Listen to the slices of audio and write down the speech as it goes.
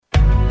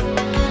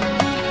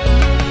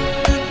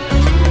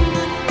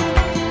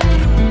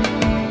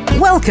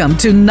Welcome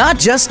to Not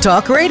Just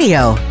Talk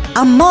Radio,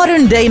 a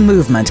modern-day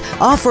movement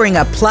offering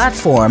a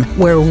platform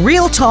where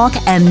real talk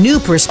and new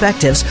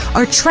perspectives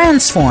are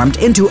transformed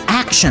into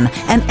action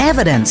and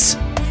evidence.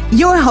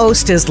 Your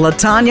host is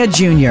LaTanya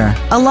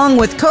Jr., along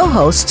with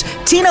co-hosts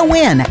Tina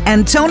Wynn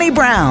and Tony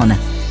Brown.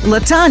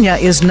 LaTanya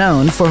is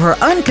known for her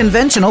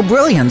unconventional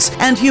brilliance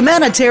and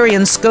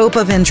humanitarian scope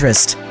of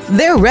interest.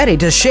 They're ready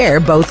to share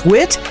both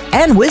wit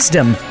and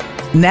wisdom.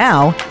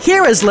 Now,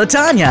 here is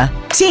LaTanya,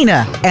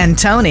 Tina, and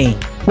Tony.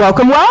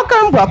 Welcome,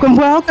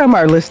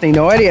 our listening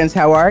audience.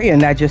 How are you?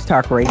 Not Just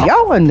Talk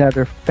Radio.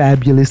 Another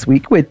fabulous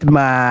week with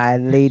my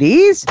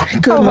ladies.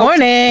 Good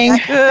morning.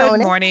 Good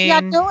morning.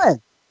 How you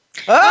doing?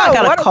 I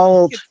got a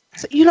cold.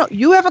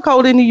 You have a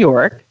cold in New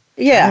York.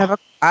 Yeah.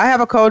 I have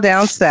a cold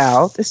down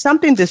south. It's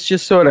something that's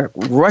just sort of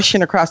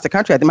rushing across the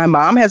country. I think my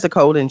mom has a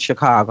cold in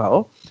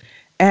Chicago.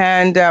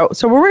 And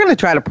so we're going to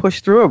try to push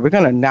through it. We're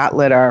going to not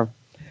let our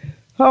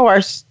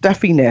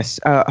stuffiness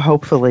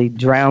hopefully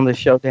drown the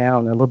show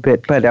down a little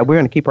bit. But we're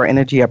going to keep our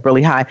energy up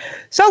really high.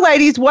 So,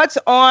 ladies, what's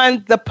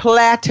on the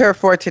platter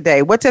for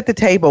today? What's at the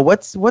table?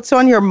 What's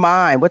on your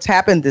mind? What's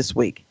happened this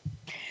week?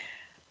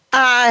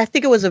 I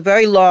think it was a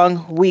very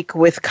long week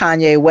with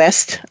Kanye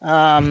West.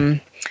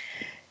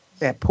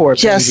 That poor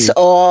just baby.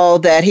 all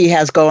that he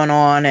has going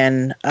on,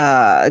 and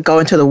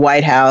going to the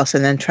White House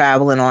and then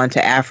traveling on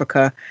to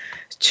Africa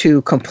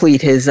to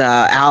complete his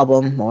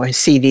album or his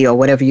CD or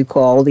whatever you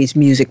call these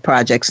music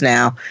projects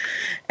now.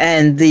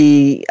 And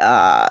the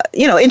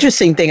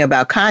interesting thing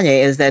about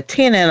Kanye is that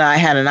Tina and I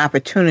had an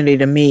opportunity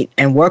to meet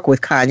and work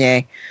with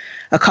Kanye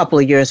a couple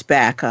of years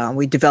back.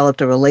 We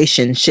developed a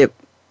relationship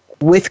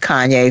with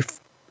Kanye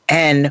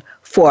and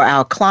for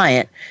our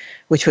client,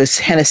 which was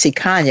Hennessy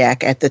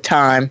Cognac at the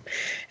time.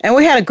 And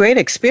we had a great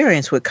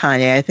experience with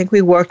Kanye. I think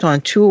we worked on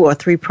 2 or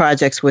 3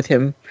 projects with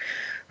him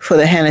for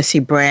the Hennessy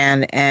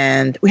brand,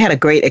 and we had a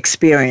great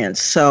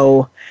experience.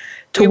 So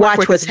to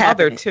watch what's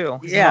happening. Too.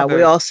 Yeah,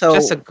 we also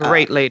just a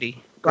great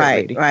lady.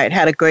 Right.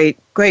 Had a great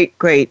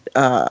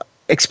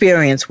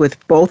experience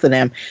with both of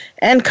them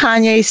and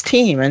Kanye's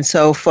team. And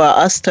so for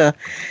us to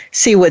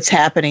see what's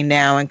happening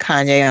now and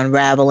Kanye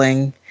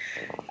unraveling,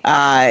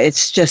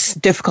 it's just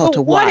difficult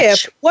to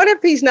watch. What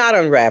if he's not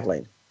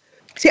unraveling?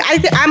 See,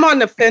 I'm on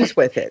the fence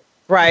with it,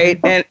 right?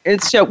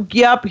 And so,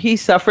 yep, he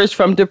suffers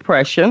from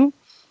depression.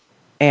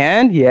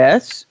 And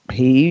yes,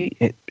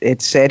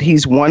 it said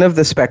he's one of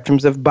the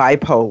spectrums of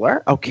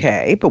bipolar.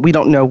 Okay, but we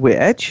don't know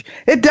which.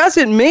 It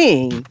doesn't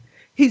mean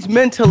he's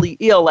mentally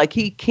ill, like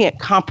he can't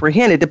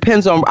comprehend. It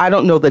depends on, I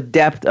don't know the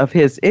depth of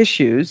his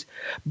issues.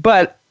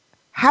 But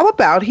how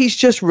about he's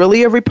just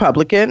really a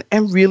Republican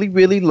and really,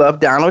 really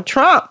love Donald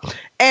Trump?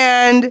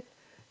 And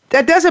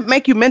that doesn't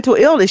make you mental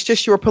ill. It's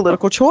just your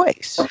political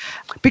choice.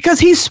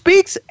 Because he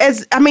speaks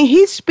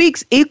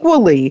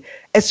equally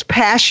as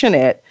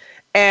passionate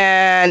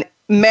and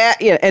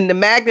the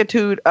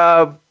magnitude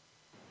of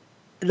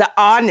the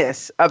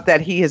honest of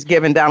that he has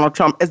given Donald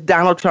Trump as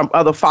Donald Trump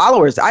other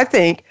followers. I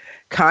think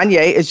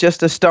Kanye is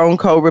just a stone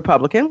cold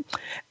Republican.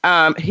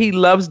 He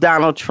loves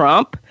Donald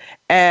Trump.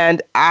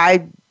 And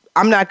I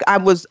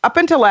was up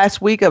until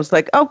last week, I was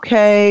like,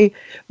 okay,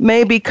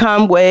 maybe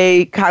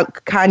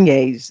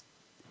Kanye's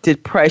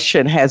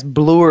depression has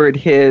blurred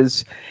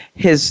his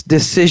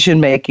decision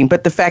making.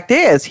 But the fact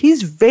is,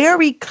 he's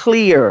very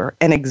clear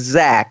and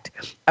exact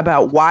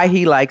about why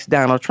he likes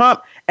Donald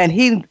Trump, and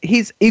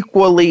he's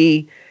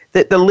equally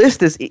the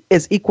list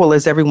is equal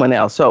as everyone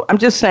else. So I'm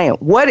just saying,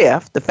 what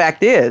if the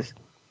fact is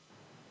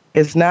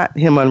it's not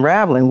him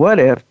unraveling? What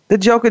if the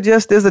Joker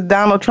just is a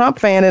Donald Trump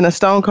fan and a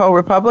stone cold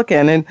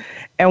Republican?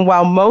 And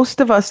while most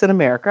of us in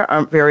America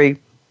aren't very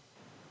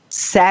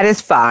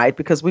satisfied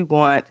because we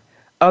want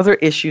other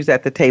issues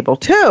at the table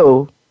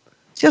too,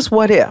 just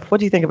what if? What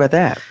do you think about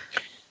that?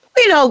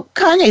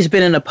 Kanye's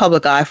been in the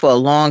public eye for a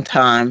long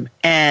time,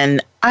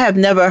 and I have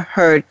never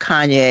heard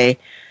Kanye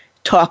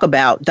talk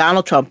about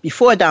Donald Trump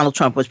before Donald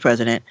Trump was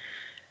president.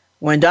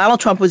 When Donald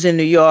Trump was in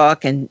New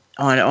York and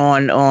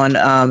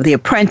on The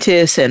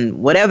Apprentice and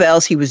whatever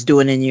else he was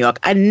doing in New York,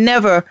 I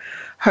never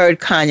heard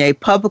Kanye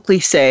publicly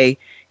say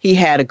he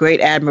had a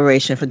great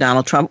admiration for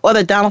Donald Trump or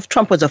that Donald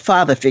Trump was a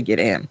father figure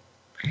to him.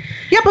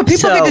 Yeah, but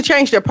people get to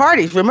change their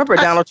parties. Remember,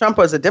 Donald Trump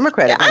was a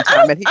Democrat at one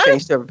time, and he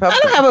changed to a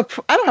Republican.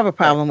 I don't have a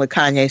problem with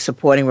Kanye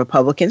supporting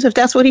Republicans if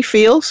that's what he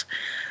feels.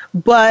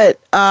 But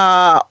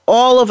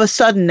all of a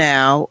sudden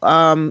now,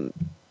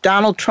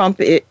 Donald Trump,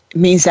 it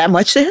means that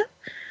much to him?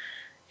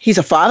 He's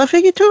a father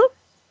figure to him?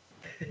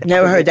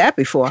 Never heard that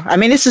before. I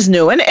mean, this is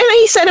new. And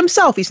he said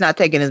himself he's not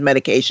taking his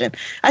medication.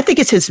 I think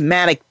it's his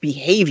manic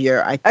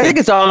behavior. I think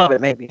it's all of it,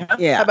 maybe. Huh?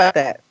 Yeah. How about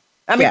that?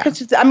 I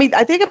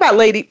think about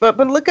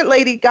but look at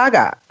Lady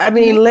Gaga. I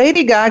mean,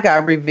 Lady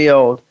Gaga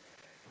revealed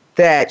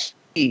that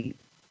she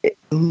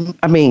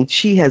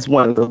has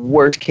one of the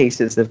worst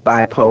cases of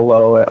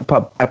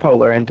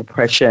bipolar and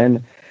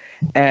depression.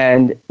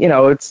 And,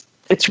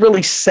 it's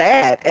really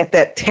sad at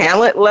that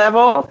talent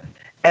level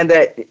and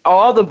that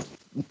all the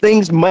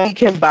things money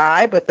can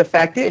buy. But the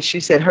fact is,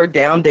 she said her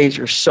down days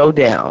are so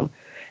down.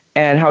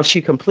 and how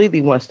she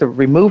completely wants to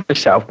remove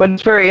herself. But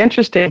it's very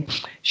interesting.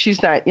 She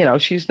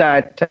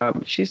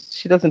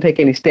doesn't take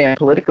any stand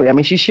politically. I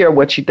mean, she shared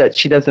what she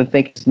doesn't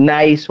think is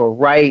nice or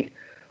right,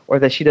 or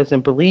that she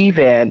doesn't believe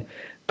in.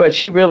 But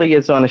she really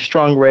is on a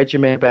strong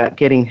regimen about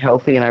getting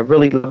healthy, and I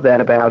really love that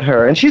about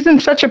her. And she's in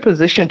such a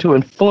position to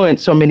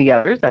influence so many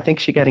others. I think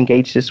she got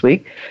engaged this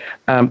week.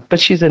 But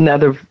she's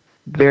another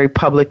very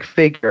public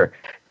figure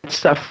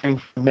suffering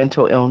from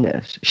mental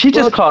illness. She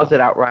just calls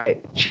it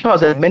outright. She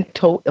calls it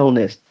mental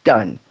illness.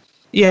 Done.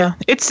 Yeah,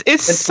 it's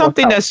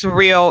something that's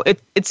real.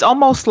 It's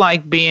almost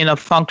like being a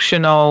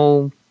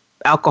functional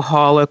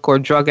alcoholic or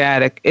drug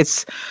addict.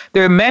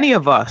 There are many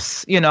of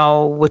us,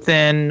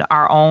 within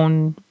our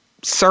own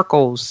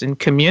circles and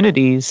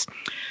communities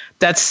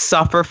that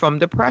suffer from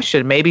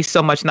depression. Maybe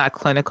so much not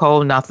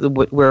clinical, not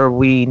where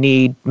we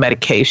need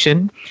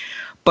medication,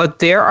 but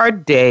there are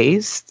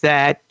days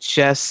that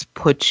just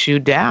put you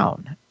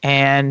down,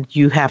 and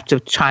you have to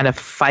try to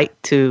fight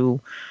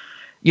to,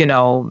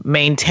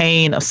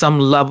 maintain some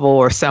level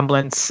or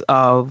semblance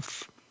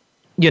of,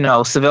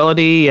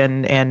 civility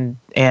and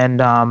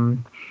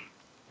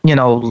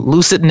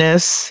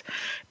lucidness,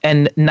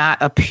 and not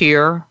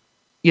appear,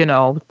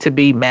 to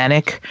be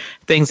manic,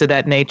 things of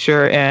that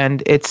nature.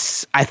 And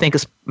I think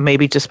it's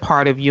maybe just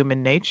part of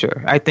human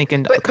nature. I think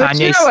in Kanye's... But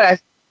you know what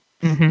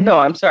No,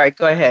 I'm sorry.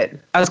 Go ahead.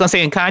 I was going to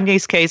say, in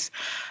Kanye's case,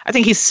 I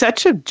think he's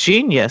such a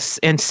genius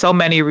in so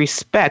many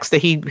respects that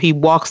he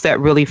walks that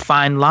really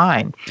fine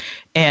line.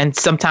 And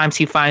sometimes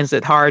he finds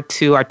it hard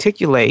to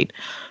articulate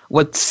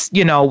what's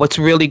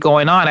really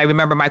going on. I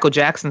remember Michael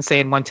Jackson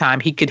saying one time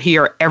he could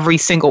hear every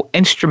single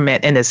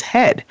instrument in his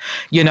head,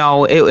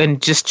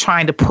 and just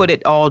trying to put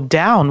it all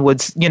down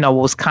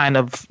was kind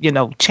of,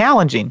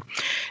 challenging.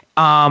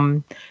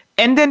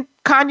 And then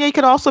Kanye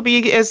could also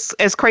be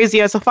as crazy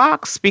as a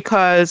fox,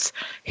 because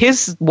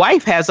his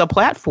wife has a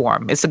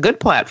platform. It's a good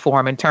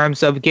platform in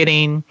terms of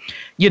getting,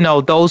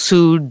 those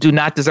who do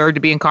not deserve to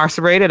be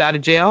incarcerated out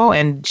of jail.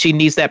 And she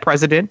needs that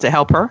president to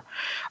help her,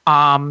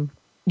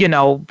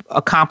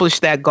 accomplish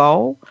that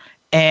goal.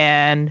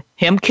 And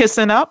him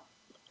kissing up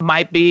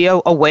might be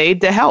a way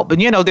to help.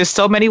 And, there's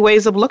so many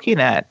ways of looking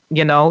at,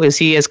 is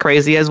he as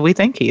crazy as we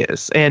think he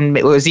is? And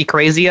is he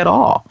crazy at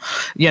all?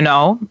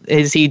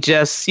 Is he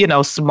just,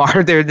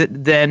 smarter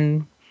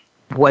than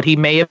what he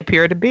may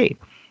appear to be?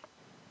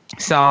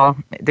 So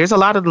there's a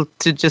lot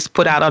to just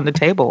put out on the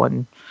table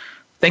and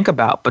think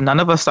about, but none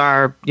of us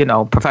are,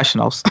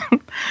 professionals.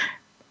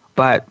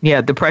 But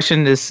yeah,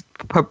 depression is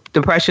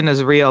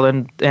real.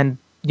 And,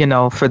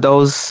 for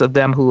those of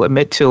them who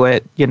admit to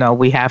it,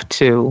 we have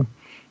to,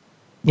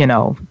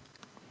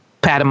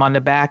 pat him on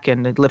the back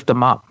and lift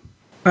him up.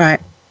 Right.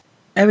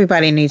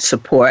 Everybody needs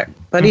support.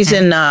 But he's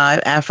in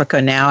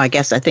Africa now, I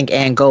think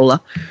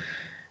Angola.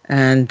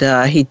 And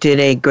he did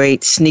a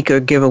great sneaker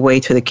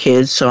giveaway to the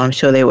kids, so I'm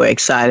sure they were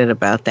excited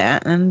about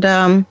that.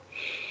 And,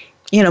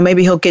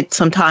 maybe he'll get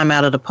some time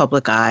out of the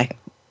public eye.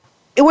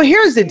 Well,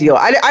 here's the deal.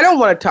 I don't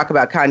want to talk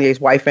about Kanye's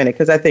wife in it,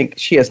 because I think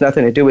she has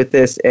nothing to do with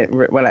this. And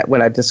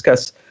when I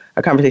discuss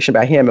a conversation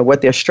about him and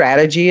what their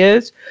strategy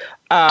is,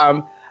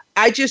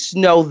 I just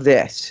know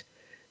this.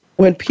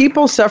 When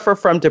people suffer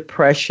from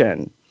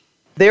depression,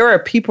 there are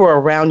people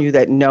around you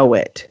that know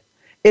it.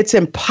 It's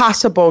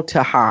impossible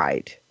to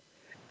hide.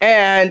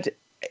 And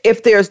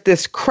if there's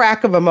this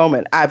crack of a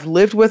moment, I've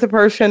lived with a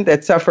person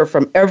that suffered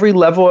from every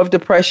level of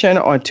depression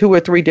on 2 or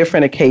 3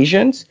 different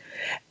occasions,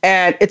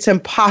 and it's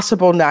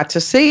impossible not to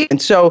see. And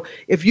so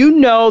if you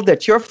know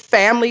that your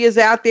family is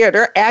out there,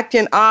 they're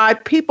acting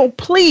odd, people,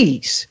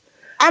 please,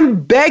 I'm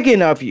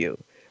begging of you,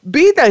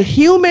 be the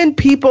human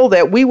people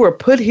that we were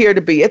put here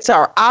to be. It's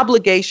our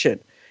obligation.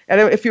 And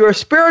if you're a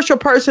spiritual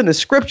person, the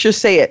scriptures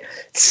say it.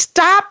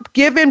 Stop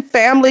giving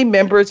family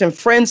members and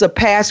friends a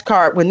pass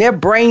card when their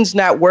brain's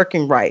not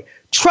working right.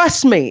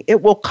 Trust me,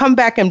 it will come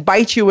back and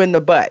bite you in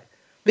the butt,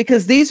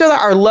 because these are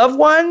our loved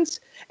ones.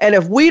 And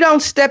if we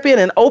don't step in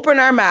and open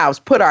our mouths,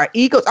 put our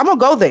egos, I'm going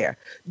to go there,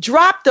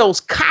 drop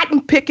those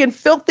cotton picking,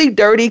 filthy,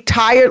 dirty,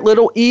 tired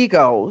little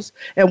egos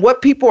and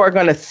what people are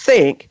going to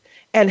think,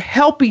 and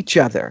help each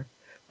other.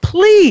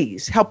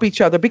 Please help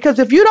each other, because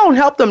if you don't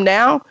help them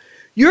now,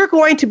 you're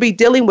going to be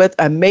dealing with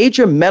a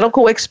major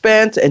medical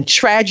expense and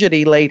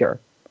tragedy later.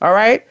 All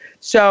right.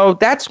 So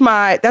that's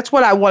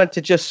what I wanted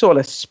to just sort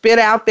of spit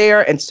out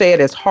there and say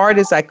it as hard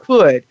as I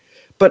could,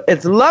 but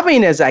as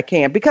loving as I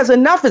can, because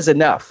enough is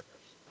enough.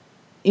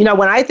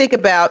 When I think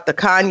about the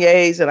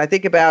Kanyes and I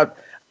think about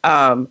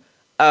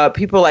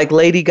people like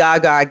Lady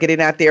Gaga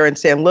getting out there and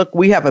saying, look,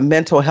 we have a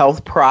mental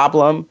health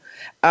problem.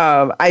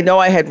 I know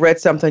I had read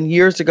something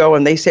years ago,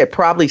 and they said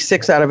probably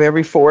 6 out of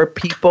every 4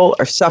 people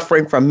are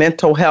suffering from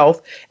mental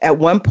health at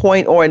one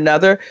point or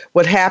another.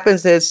 What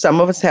happens is some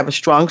of us have a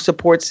strong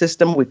support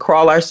system. We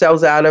crawl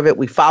ourselves out of it.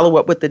 We follow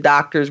up with the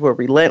doctors. We're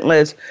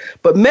relentless.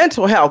 But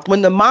mental health,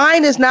 when the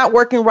mind is not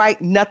working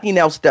right, nothing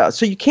else does.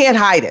 So you can't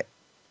hide it.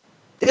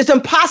 It's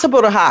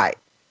impossible to hide.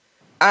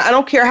 I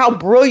don't care how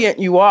brilliant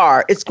you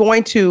are. It's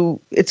going to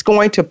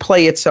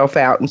play itself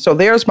out. And so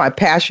there's my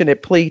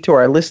passionate plea to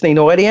our listening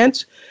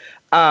audience.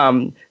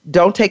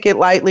 Don't take it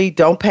lightly.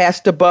 Don't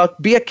pass the buck.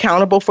 Be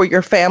accountable for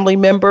your family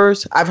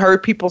members. I've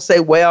heard people say,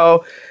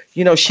 well,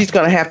 she's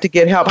going to have to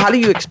get help. How do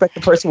you expect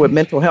a person with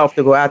mental health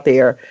to go out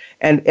there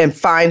and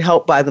find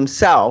help by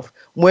themselves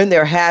when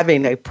they're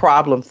having a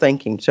problem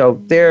thinking? So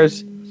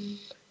there's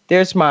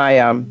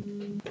my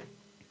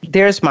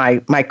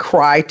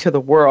cry to the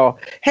world.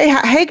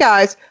 Hey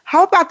guys,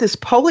 how about this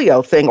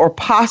polio thing or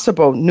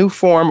possible new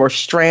form or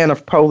strand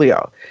of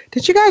polio?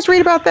 Did you guys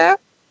read about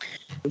that?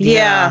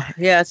 Yeah,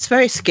 it's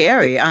very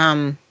scary.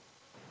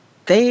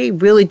 They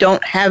really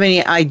don't have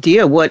any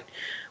idea what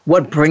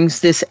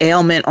brings this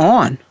ailment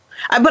on.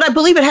 But I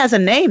believe it has a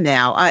name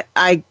now.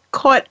 I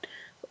caught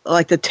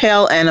like the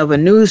tail end of a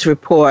news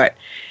report,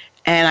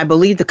 and I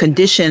believe the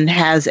condition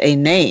has a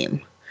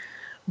name.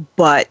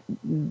 But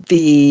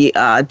the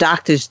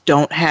doctors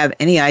don't have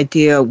any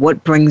idea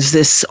what brings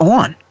this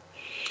on.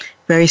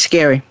 Very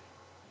scary.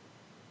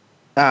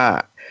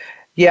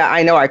 Yeah,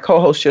 I know. Our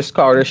co-host just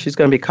called her. She's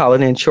going to be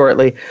calling in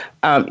shortly.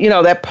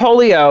 That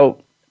polio,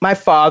 my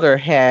father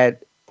had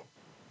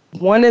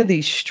one of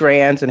these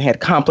strands and had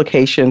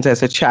complications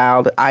as a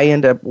child. I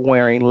ended up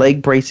wearing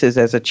leg braces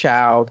as a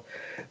child.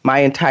 My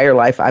entire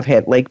life, I've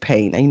had leg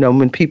pain. And,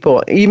 when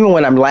people, even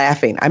when I'm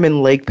laughing, I'm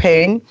in leg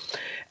pain.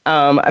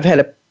 I've had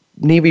a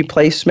knee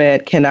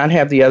replacement, cannot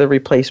have the other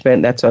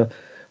replacement. That's a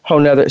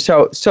whole nother.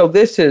 So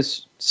this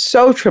is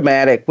so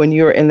traumatic when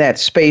you're in that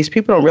space.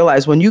 People don't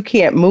realize when you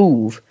can't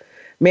move.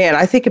 Man,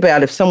 I think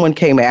about if someone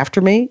came after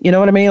me, you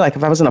know what I mean? Like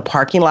if I was in a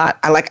parking lot,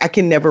 I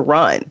can never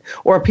run.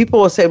 Or people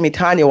will say to me,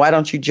 Tanya, why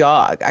don't you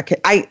jog?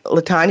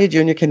 LaTanya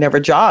Jr. can never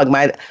jog.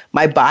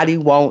 My body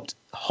won't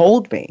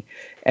hold me.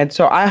 And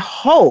so I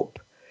hope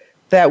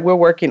that we're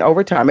working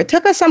overtime. It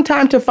took us some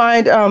time to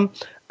find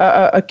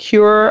a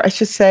cure, I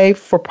should say,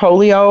 for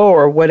polio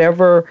or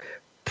whatever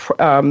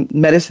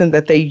medicine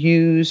that they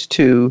use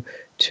to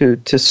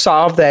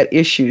solve that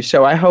issue.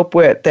 So I hope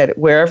that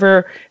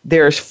wherever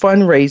there's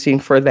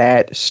fundraising for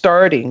that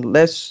starting,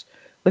 let's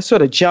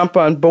sort of jump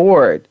on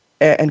board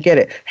and get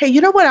it. Hey, you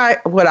know what I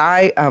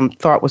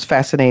thought was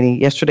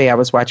fascinating? Yesterday I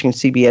was watching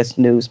CBS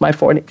News, my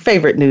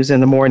favorite news in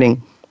the morning.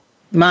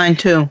 Mine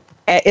too.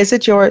 Is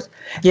it yours?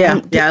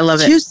 Yeah, I love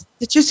it.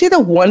 Did you see the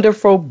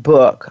wonderful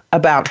book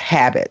about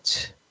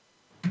habits?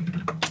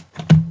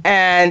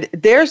 And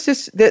there's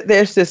this,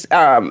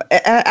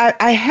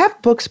 I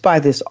have books by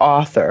this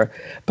author,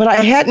 but I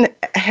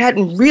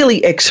hadn't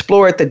really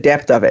explored the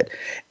depth of it.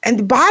 And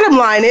the bottom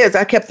line is,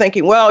 I kept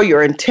thinking, well,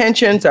 your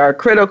intentions are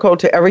critical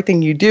to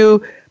everything you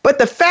do. But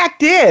the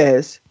fact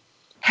is,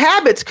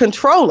 habits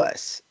control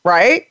us,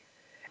 right?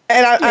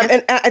 And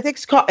I think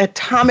it's called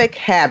Atomic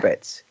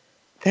Habits.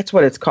 That's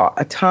what it's called,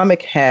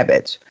 Atomic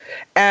Habits.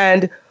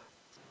 And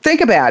think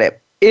about it.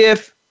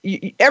 If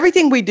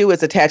everything we do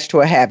is attached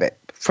to a habit,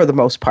 for the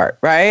most part,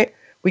 right?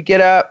 We get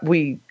up,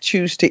 we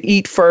choose to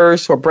eat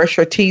first or brush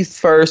our teeth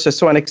first or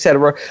so on, et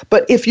cetera.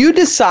 But if you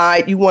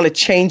decide you want to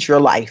change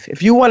your life,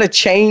 if you want to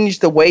change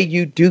the way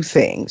you do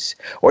things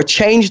or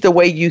change the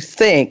way you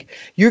think,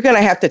 you're going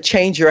to have to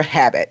change your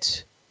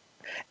habits.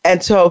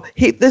 And so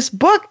this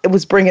book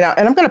was bringing out,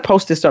 and I'm going to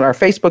post this on our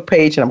Facebook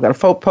page, and I'm going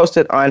to post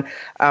it on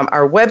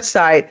our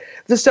website.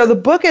 So the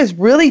book is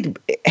really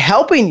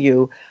helping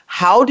you.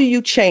 How do you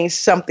change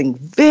something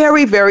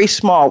very, very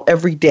small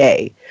every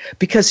day?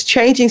 Because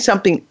changing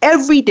something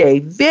every day,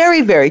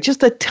 very, very,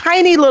 just a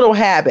tiny little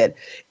habit,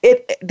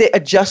 the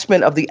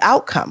adjustment of the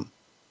outcome,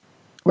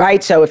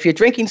 right? So if you're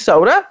drinking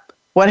soda,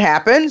 what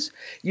happens?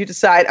 You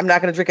decide, I'm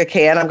not going to drink a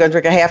can, I'm going to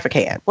drink a half a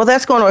can. Well,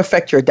 that's going to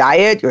affect your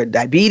diet, your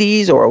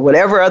diabetes, or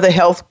whatever other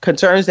health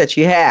concerns that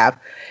you have.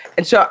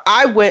 And so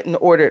I went and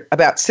ordered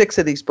about 6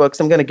 of these books.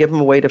 I'm going to give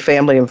them away to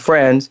family and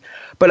friends.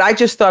 But I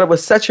just thought it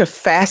was such a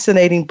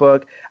fascinating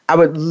book. I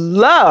would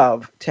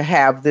love to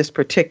have this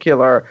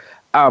particular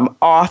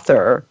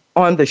author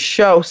on the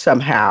show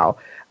somehow.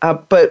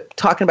 But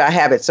talking about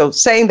habits. So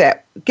saying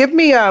that, give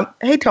me,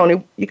 hey,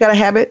 Tony, you got a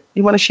habit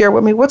you want to share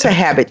with me? What's a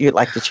habit you'd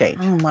like to change?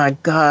 Oh, my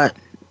God.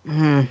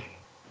 I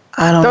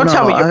don't know. Don't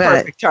tell me you're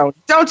perfect, Tony.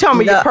 Don't tell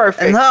me you're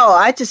perfect. No,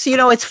 I just,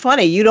 it's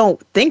funny. You don't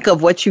think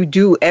of what you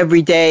do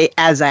every day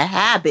as a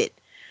habit.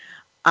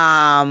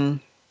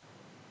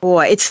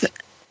 Boy, it's...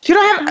 You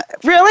don't have...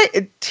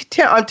 Really?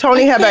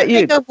 Tony, how about you?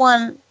 Think of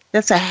one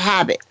that's a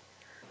habit.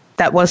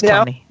 That was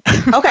Tony.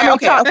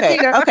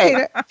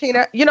 Okay.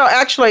 Tina,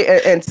 actually,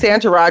 and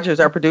Sandra Rogers,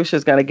 our producer,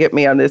 is going to get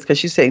me on this because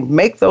she's saying,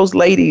 make those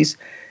ladies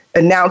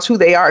announce who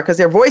they are because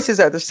their voices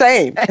are the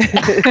same. And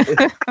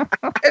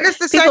it's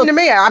the same to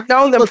me. I've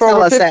known them for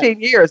over 15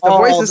 years. The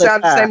voices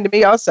sound the same to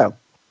me also.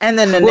 And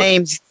then the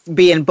names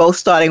being both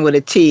starting with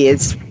a T,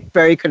 it's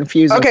very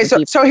confusing. Okay,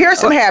 so here's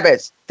some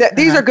habits.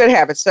 These are good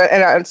habits.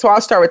 And so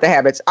I'll start with the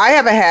habits. I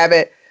have a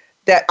habit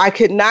that I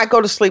could not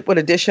go to sleep with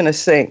a dish in a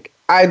sink.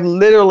 I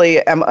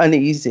literally am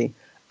uneasy.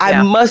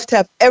 I must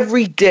have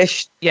every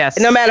dish. Yes.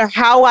 No matter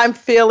how I'm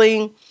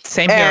feeling.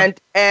 Same here.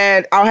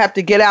 And I'll have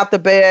to get out the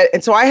bed.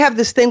 And so I have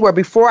this thing where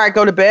before I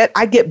go to bed,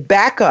 I get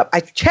back up.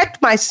 I've checked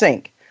my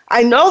sink.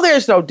 I know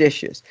there's no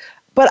dishes.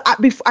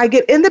 But before I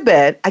get in the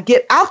bed, I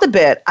get out the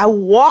bed, I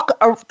walk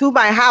through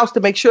my house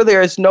to make sure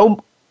there is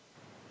no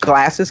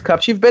glasses,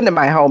 cups. You've been to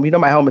my home. You know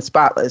my home is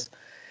spotless.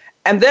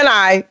 And then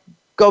I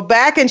go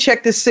back and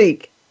check the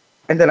sink,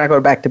 and then I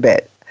go back to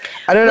bed.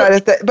 I don't know,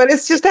 but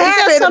it's just a habit.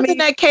 Is that something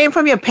that came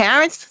from your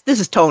parents? This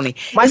is Tony.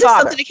 My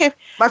father. Something that came?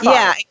 My father.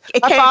 Yeah,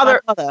 it came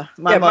from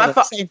my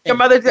mother. Your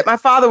mother. My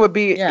father would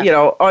be,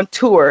 on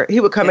tour.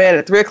 He would come in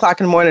at 3:00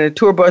 in the morning. The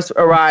tour bus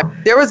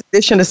arrived. There was a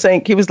dish in the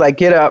sink. He was like,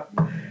 "Get up,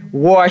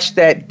 wash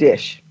that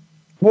dish,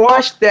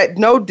 wash that.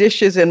 No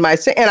dishes in my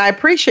sink." And I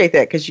appreciate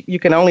that because you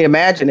can only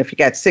imagine if you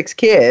got 6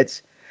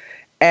 kids.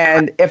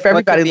 And if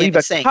everybody leave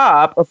a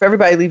cup, or if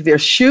everybody leave their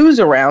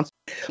shoes around.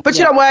 But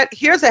you know what?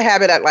 Here's a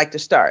habit I'd like to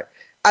start.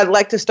 I'd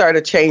like to start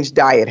a changed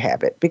diet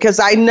habit because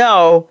I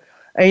know,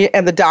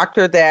 and the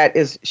doctor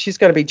she's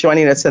going to be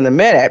joining us in a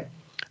minute,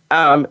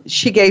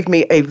 she gave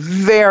me the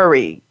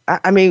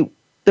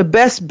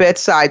best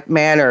bedside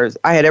manners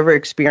I had ever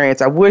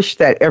experienced. I wish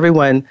that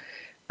everyone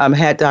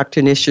had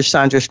Dr. Nisha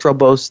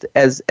Chandra-Strobos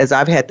as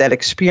I've had that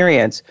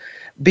experience,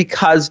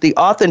 because the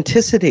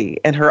authenticity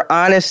and her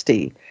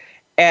honesty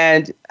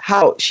and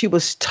how she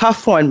was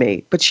tough on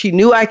me, but she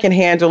knew I can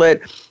handle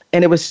it.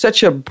 And it was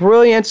such a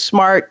brilliant,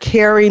 smart,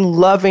 caring,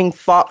 loving,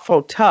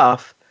 thoughtful,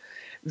 tough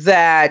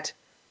that,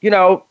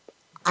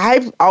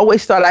 I've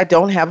always thought I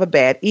don't have a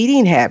bad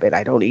eating habit.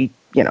 I don't eat,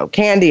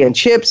 candy and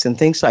chips and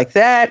things like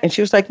that. And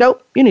she was like,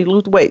 nope, you need to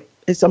lose weight.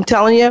 I'm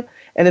telling you,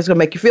 and it's going to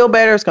make you feel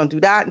better. It's going to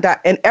do that and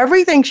that. And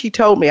everything she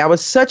told me, I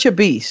was such a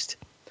beast.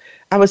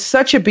 I was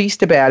such a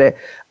beast about it.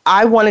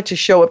 I wanted to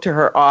show up to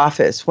her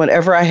office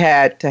whenever I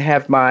had to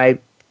have my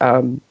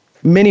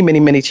many, many,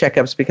 many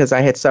checkups because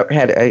I had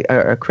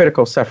a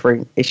critical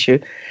suffering issue.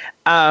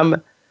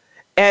 And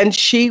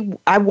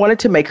I wanted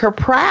to make her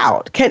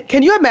proud.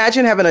 Can you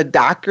imagine having a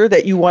doctor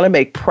that you want to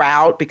make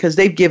proud because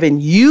they've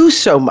given you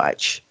so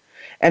much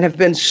and have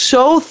been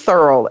so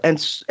thorough and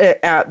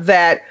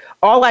that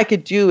all I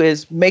could do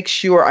is make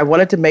sure I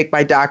wanted to make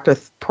my doctor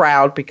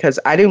proud because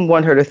I didn't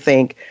want her to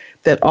think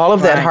that all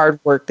of that hard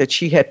work that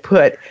she had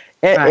put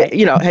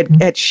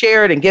had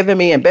shared and given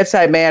me in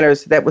bedside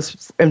manners, that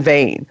was in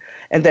vain.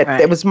 And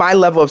that was my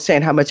level of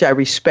saying how much I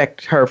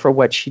respect her for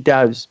what she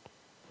does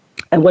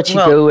and what she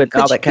do and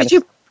all that kind of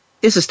stuff.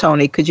 This is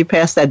Tony. Could you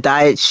pass that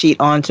diet sheet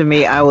on to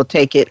me? I will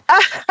take it.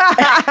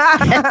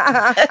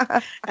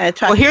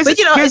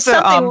 It's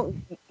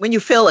something when you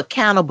feel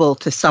accountable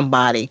to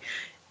somebody.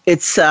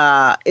 It's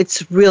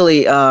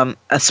really a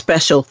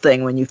special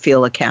thing when you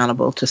feel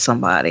accountable to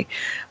somebody.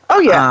 Oh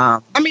yeah.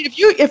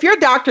 If your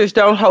doctors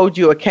don't hold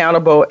you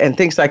accountable and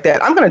things like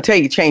that, I'm going to tell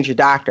you, change your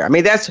doctor. I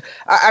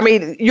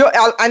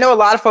know a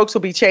lot of folks will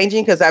be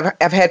changing because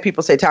I've had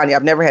people say, Tanya,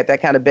 I've never had that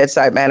kind of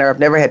bedside manner. I've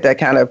never had that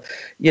kind of,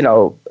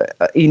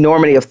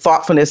 enormity of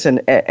thoughtfulness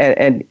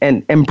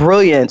and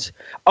brilliance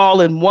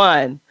all in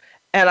one.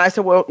 And I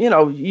said, well,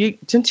 you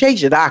can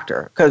change your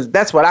doctor because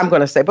that's what I'm going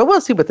to say. But we'll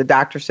see what the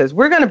doctor says.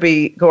 We're going to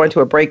be going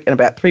to a break in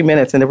about 3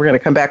 minutes, and then we're going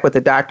to come back with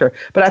the doctor.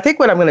 But I think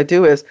what I'm going to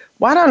do is,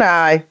 why don't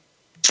I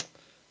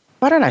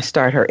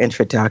start her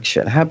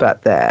introduction? How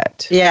about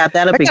that? Yeah,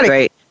 that'll be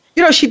great.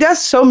 She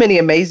does so many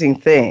amazing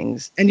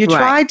things. And you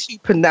try to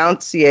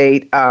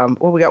pronunciate,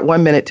 we got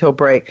 1 minute till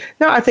break.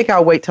 No, I think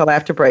I'll wait till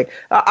after break.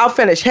 I'll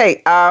finish.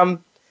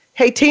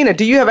 Hey, Tina,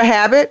 do you have a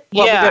habit?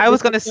 I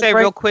was going to say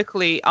real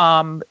quickly,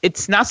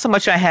 it's not so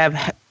much I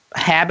have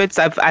habits.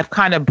 I've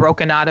kind of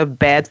broken out of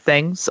bad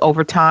things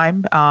over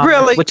time.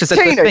 Really? Which is a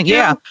good thing.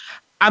 Yeah.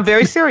 I'm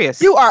very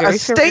serious. You are a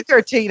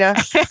stinker, Tina.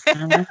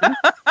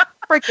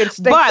 Freaking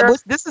stinker.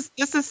 But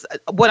this is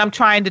what I'm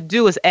trying to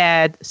do is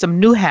add some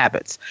new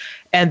habits.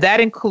 And that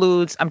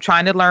includes I'm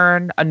trying to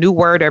learn a new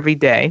word every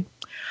day.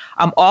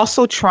 I'm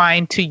also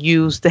trying to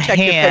use the hand.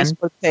 Check your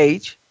Facebook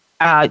page.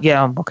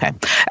 Okay.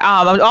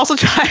 I'm also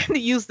trying to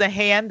use the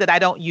hand that I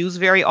don't use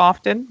very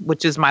often,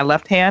 which is my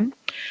left hand.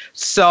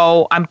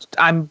 So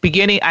I'm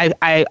beginning.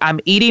 I'm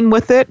eating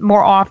with it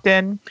more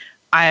often.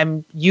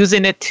 I'm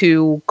using it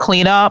to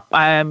clean up.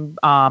 I'm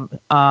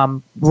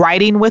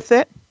writing with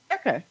it.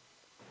 Okay,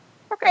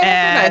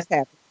 that's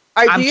a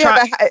nice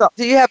habit.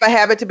 Do you have a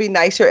habit to be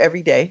nicer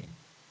every day?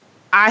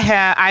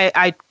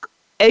 I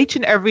each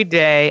and every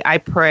day I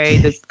pray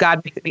that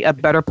God makes me a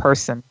better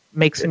person.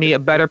 Makes me a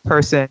better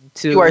person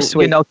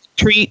to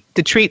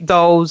treat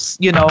those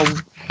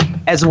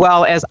as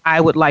well as I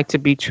would like to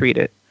be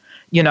treated.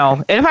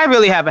 And if I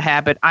really have a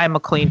habit, I'm a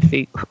clean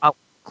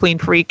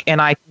freak,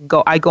 and I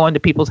go into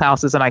people's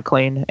houses and I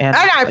clean. And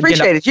I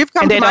appreciate it. You've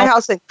come to my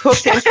house and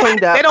cooked and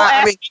cleaned up. They don't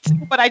ask me to,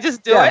 but I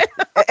just do it.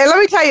 And let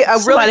me tell you a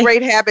really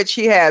great habit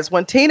she has.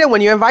 When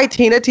you invite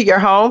Tina to your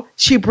home,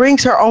 she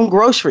brings her own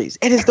groceries.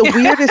 It is the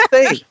weirdest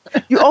thing.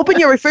 You open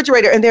your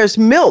refrigerator and there's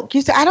milk.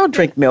 You say, I don't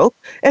drink milk.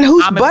 And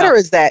whose butter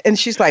is that? And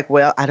she's like,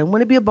 well, I don't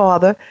want to be a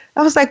bother.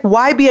 I was like,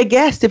 why be a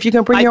guest if you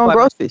can bring your own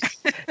groceries?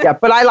 Yeah,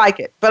 but I like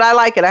it.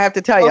 I have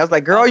to tell you. I was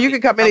like, girl, you can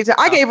come anytime.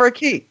 I gave her a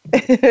key.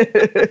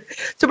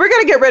 So we're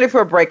going to get ready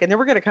for a break, and then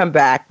we're going to come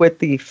back with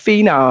the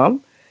phenom,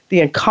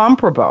 the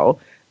incomparable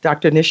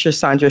Dr. Nisha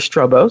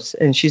Chandra-Strobos,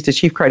 and she's the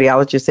chief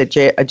cardiologist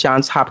at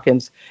Johns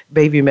Hopkins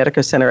Bayview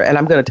Medical Center. And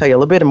I'm going to tell you a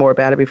little bit more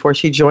about it before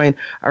she joined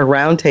our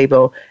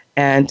roundtable,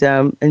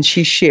 and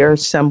she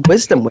shares some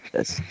wisdom with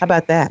us. How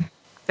about that?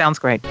 Sounds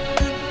great.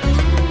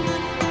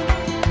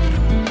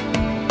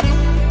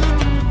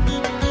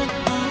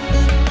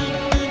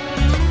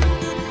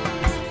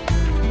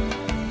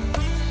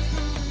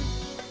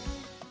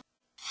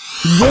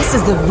 This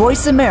is the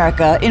Voice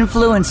America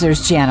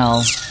Influencers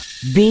Channel.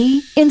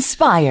 Be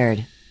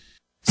inspired.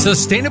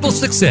 Sustainable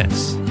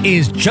success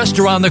is just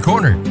around the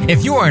corner.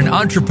 If you are an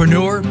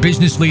entrepreneur,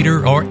 business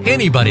leader, or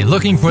anybody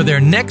looking for their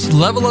next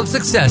level of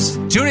success,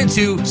 tune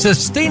into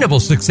Sustainable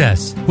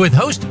Success with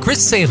host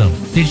Chris Salem.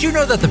 Did you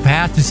know that the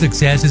path to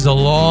success is a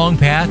long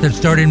path that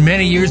started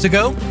many years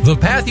ago? The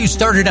path you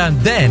started on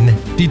then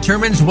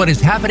determines what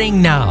is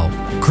happening now.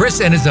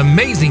 Chris and his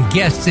amazing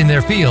guests in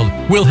their field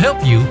will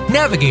help you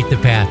navigate the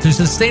path to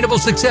sustainable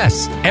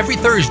success every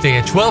Thursday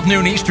at 12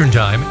 noon Eastern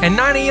Time and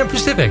 9 a.m.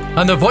 Pacific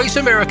on the Voice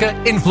America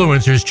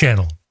Influencers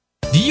Channel.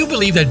 Do you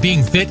believe that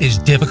being fit is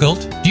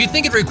difficult? Do you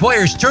think it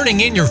requires turning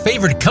in your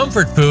favorite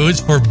comfort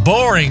foods for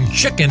boring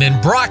chicken and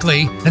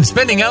broccoli and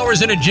spending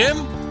hours in a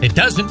gym? It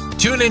doesn't.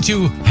 Tune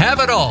into Have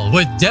It All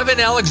with Devin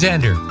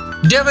Alexander.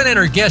 Devin and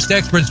her guest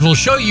experts will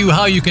show you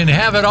how you can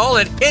have it all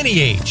at any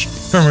age,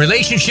 from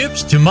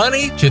relationships to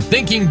money to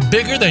thinking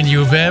bigger than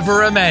you've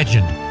ever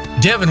imagined.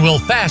 Devin will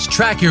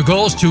fast-track your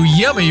goals to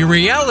yummy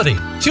reality.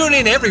 Tune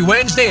in every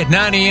Wednesday at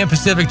 9 a.m.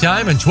 Pacific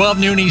Time and 12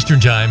 noon Eastern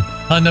Time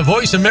on the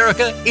Voice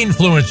America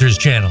Influencers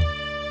Channel.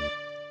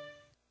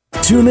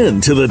 Tune in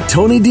to the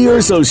Tony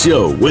D'Urso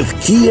Show with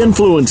key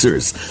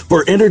influencers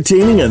for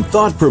entertaining and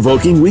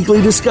thought-provoking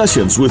weekly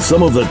discussions with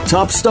some of the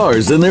top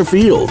stars in their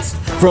fields.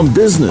 From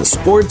business,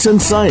 sports,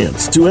 and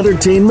science to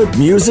entertainment,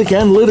 music,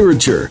 and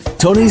literature,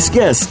 Tony's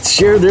guests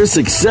share their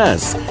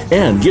success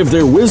and give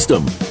their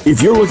wisdom.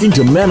 If you're looking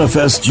to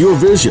manifest your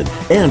vision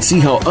and see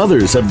how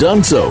others have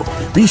done so,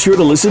 be sure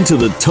to listen to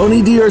the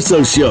Tony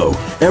D'Urso Show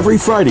every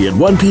Friday at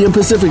 1 p.m.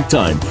 Pacific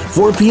Time,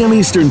 4 p.m.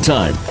 Eastern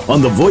Time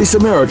on the Voice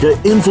America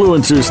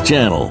Influencers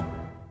Channel.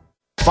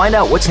 Find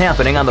out what's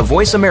happening on the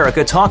Voice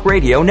America Talk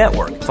Radio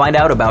Network. Find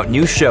out about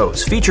new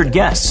shows, featured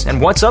guests, and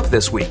what's up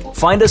this week.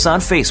 Find us on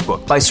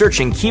Facebook by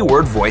searching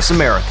keyword Voice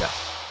America.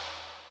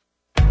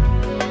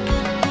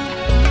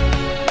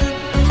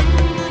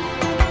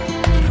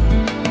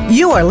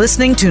 You are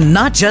listening to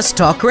Not Just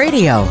Talk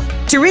Radio.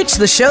 To reach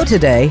the show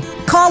today,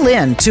 call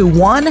in to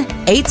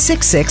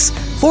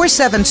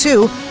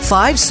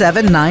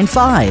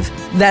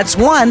 1-866-472-5795. That's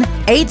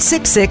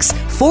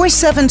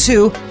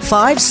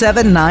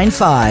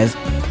 1-866-472-5795.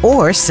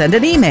 Or send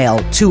an email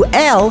to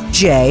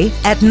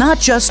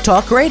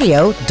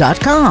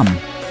lj@notjusttalkradio.com.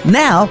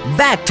 Now,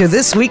 back to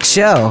this week's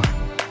show.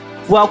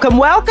 Welcome,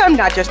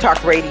 Not Just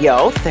Talk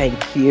Radio.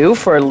 Thank you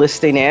for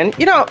listening in.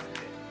 You know,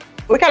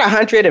 we got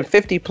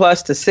 150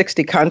 plus to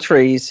 60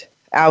 countries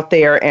out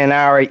there in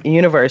our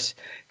universe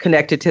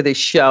connected to this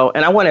show.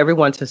 And I want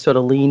everyone to sort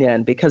of lean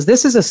in because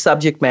this is a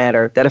subject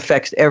matter that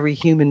affects every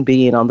human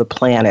being on the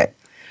planet.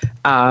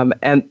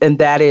 And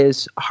that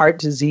is heart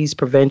disease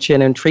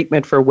prevention and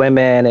treatment for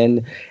women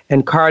and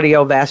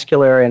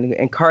cardiovascular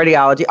and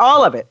cardiology,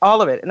 all of it.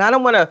 And I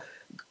don't want to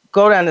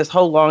go down this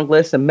whole long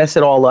list and mess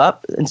it all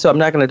up. And so I'm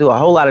not going to do a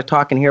whole lot of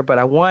talking here, but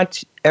I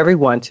want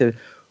everyone to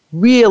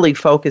really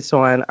focus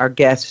on our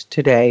guests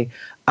today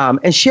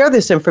and share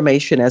this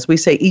information. As we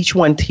say, each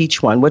one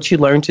teach one. What you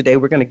learned today,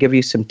 we're going to give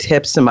you some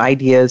tips, some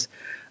ideas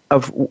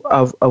of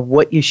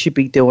what you should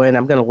be doing.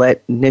 I'm going to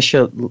let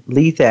Nisha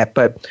lead that.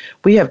 But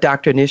we have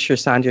Dr.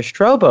 Nisha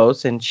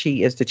Chandra-Strobos, and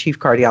she is the chief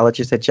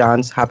cardiologist at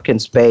Johns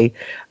Hopkins Bay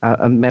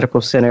Medical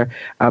Center.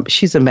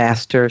 She's a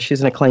master.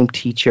 She's an acclaimed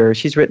teacher.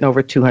 She's written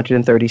over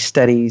 230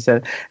 studies,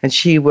 and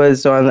she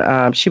was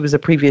a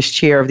previous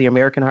chair of the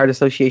American Heart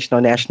Association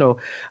on National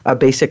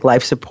Basic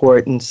Life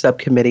Support and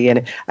Subcommittee.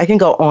 And I can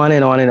go on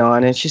and on and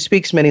on. And she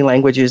speaks many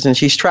languages, and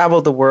she's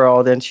traveled the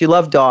world, and she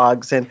loved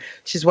dogs, and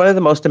she's one of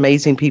the most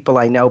amazing people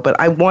I know. But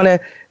I want to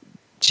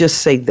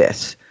just say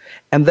this,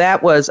 and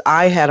that was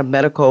I had a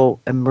medical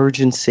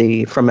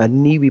emergency from a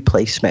knee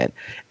replacement,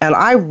 and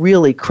I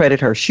really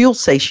credit her. She'll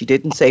say she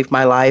didn't save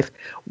my life.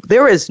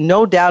 There is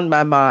no doubt in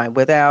my mind,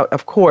 without,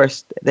 of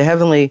course, the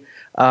heavenly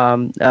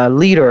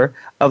leader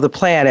of the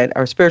planet,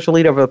 our spiritual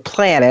leader of the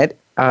planet,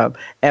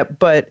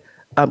 but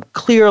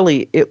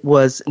clearly it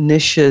was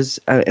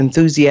Nisha's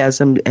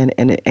enthusiasm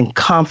and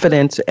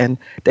confidence, and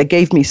that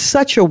gave me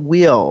such a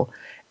will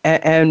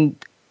and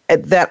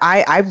that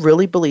I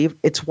really believe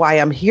it's why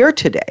I'm here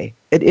today.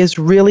 It is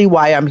really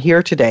why I'm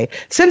here today.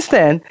 Since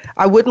then,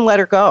 I wouldn't let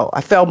her go.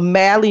 I fell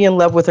madly in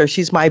love with her.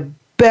 She's my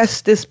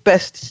bestest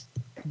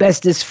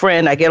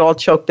friend. I get all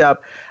choked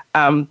up,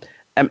 and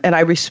I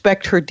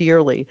respect her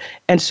dearly.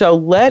 And so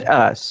let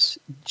us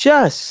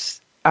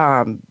just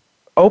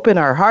open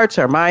our hearts,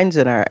 our minds,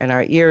 and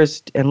our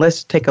ears, and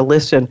let's take a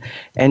listen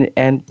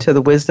and to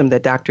the wisdom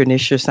that Dr.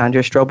 Nisha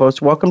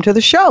Chandra-Strobos. Welcome to the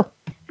show.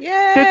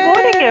 Yay! Good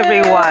morning,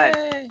 everyone.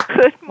 Good morning.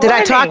 Did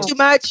I talk too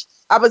much?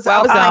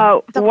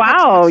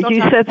 Wow,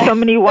 you said so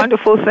many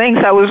wonderful things.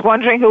 I was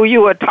wondering who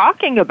you were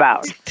talking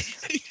about.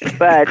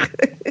 But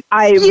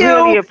I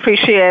really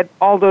appreciate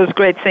all those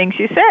great things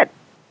you said.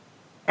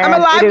 And I'm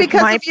alive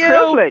because of you.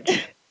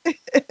 Privilege.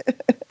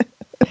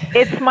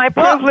 It's my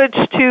privilege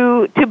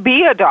to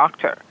be a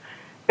doctor,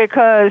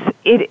 because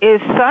it is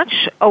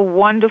such a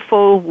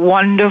wonderful,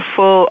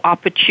 wonderful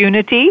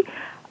opportunity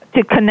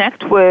to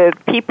connect with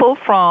people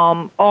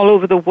from all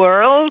over the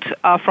world,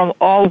 from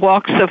all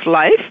walks of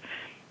life,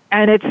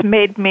 and it's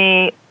made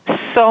me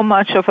so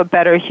much of a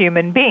better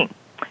human being.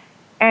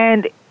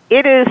 And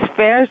it is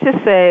fair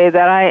to say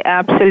that I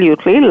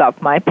absolutely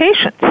love my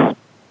patients.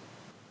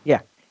 Yeah.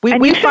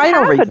 We fight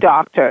over a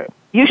doctor.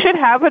 You should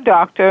have a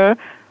doctor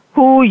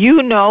who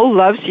you know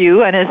loves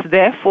you and is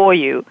there for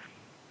you.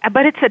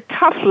 But it's a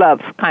tough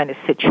love kind of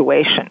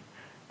situation.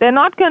 They're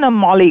not going to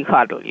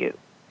mollycoddle you.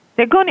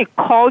 They're going to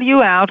call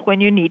you out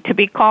when you need to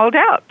be called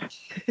out.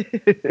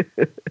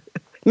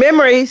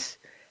 Memories.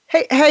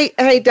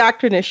 Hey,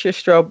 Dr. Nisha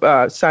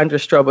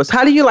Chandra-Strobos,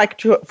 how do you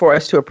like for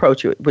us to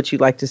approach you? Would you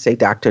like to say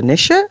Dr.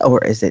 Nisha,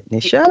 or is it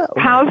Nisha?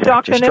 How's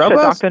Dr. Nisha?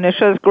 Dr.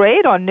 Nisha is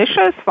great, or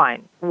Nisha is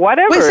fine.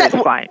 Whatever is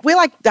fine. We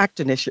like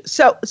Dr. Nisha.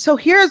 So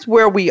here's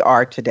where we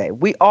are today.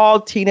 We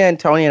all, Tina and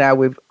Tony and I,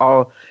 we've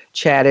all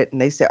chatted, and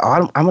they said,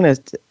 I'm going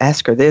to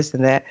ask her this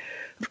and that.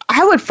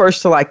 I would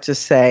first like to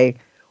say,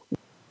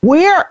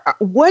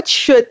 what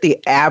should the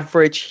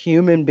average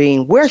human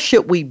being, where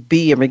should we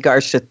be in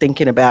regards to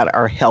thinking about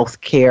our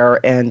health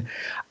care and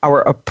our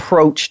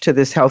approach to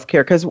this health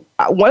care? Because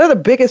one of the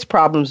biggest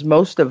problems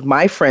most of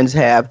my friends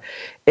have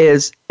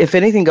is, if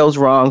anything goes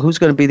wrong, who's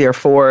going to be there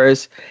for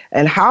us?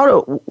 And how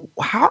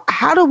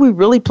do we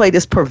really play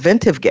this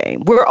preventive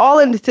game? We're all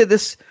into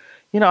this,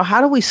 how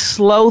do we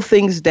slow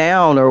things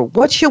down, or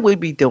what should we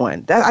be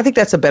doing? I think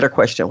that's a better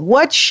question.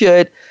 What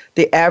should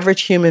the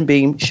average human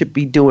being should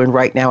be doing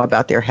right now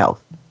about their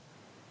health?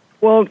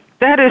 Well,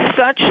 that is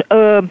such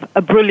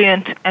a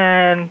brilliant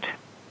and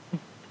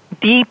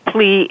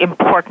deeply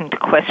important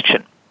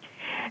question.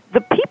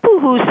 The people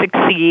who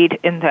succeed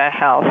in their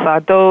health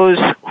are those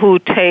who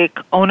take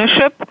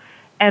ownership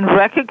and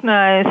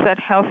recognize that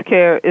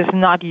healthcare is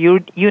not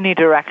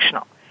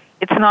unidirectional.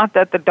 It's not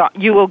that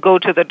you will go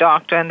to the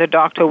doctor and the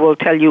doctor will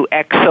tell you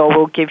X or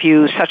will give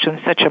you such and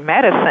such a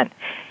medicine.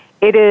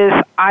 It is,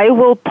 I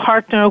will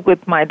partner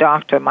with my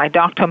doctor. My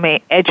doctor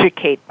may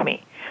educate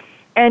me.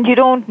 And you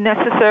don't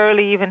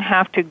necessarily even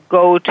have to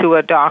go to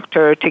a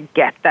doctor to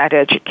get that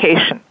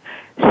education.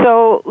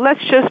 So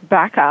let's just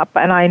back up.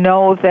 And I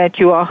know that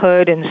you are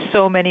heard in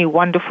so many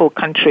wonderful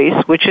countries,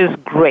 which is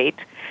great.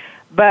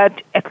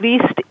 But at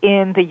least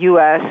in the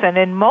U.S. and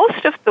in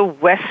most of the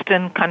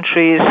Western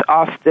countries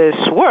of this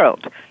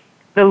world,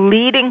 the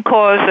leading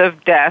cause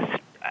of death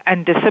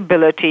and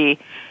disability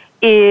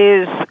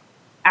is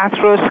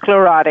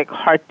atherosclerotic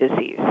heart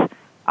disease,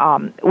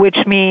 which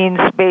means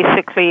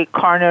basically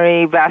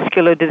coronary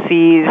vascular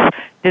disease,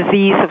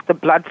 disease of the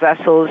blood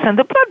vessels. And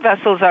the blood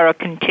vessels are a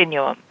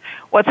continuum.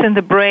 What's in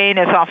the brain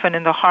is often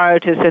in the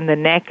heart, is in the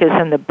neck, is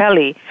in the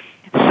belly.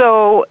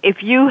 So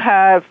if you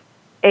have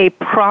a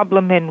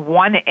problem in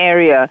one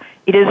area,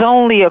 it is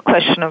only a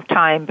question of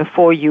time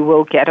before you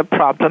will get a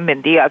problem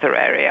in the other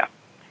area.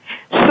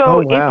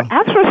 So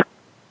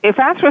if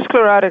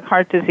atherosclerotic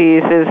heart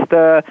disease is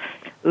the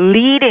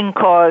leading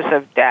cause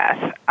of death,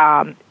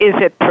 is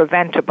it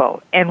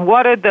preventable? And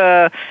what are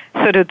the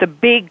sort of the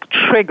big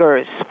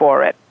triggers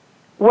for it?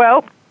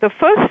 Well, the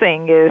first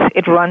thing is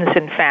it runs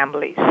in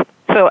families.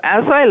 So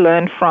as I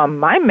learned from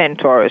my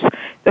mentors,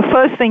 the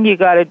first thing you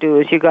got to do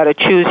is you got to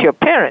choose your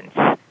parents.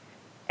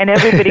 And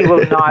everybody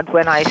will nod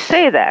when I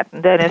say that.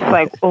 And then it's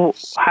like, oh,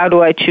 how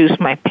do I choose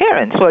my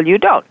parents? Well, you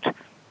don't.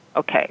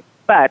 Okay.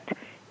 But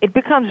it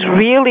becomes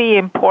really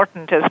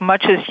important, as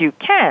much as you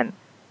can,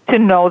 to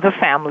know the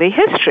family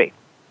history.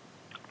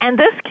 And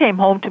this came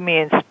home to me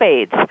in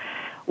spades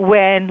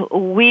when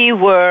we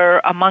were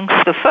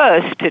amongst the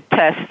first to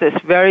test this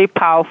very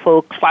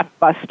powerful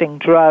clot-busting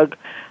drug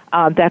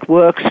that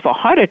works for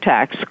heart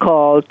attacks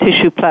called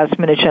tissue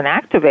plasminogen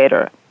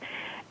activator.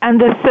 And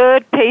the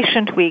third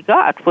patient we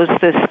got was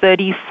this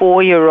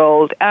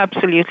 34-year-old,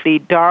 absolutely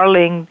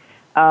darling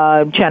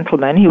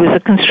gentleman. He was a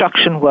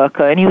construction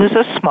worker, and he was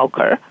a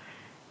smoker.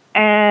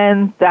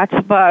 And that's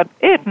about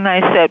it. And I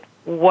said,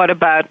 what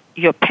about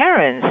your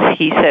parents?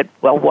 He said,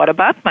 well, what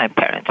about my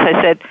parents? I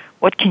said,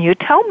 what can you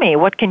tell me?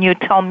 What can you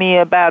tell me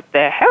about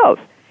their health?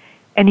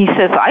 And he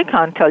says, I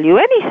can't tell you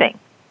anything.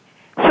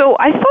 So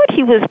I thought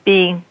he was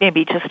being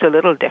maybe just a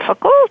little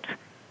difficult.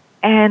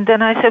 And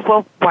then I said,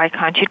 well, why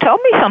can't you tell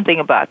me something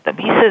about them?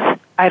 He says,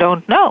 I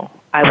don't know.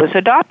 I was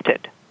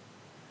adopted.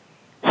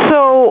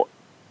 So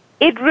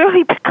it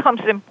really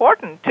becomes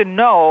important to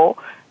know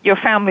your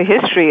family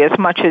history as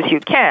much as you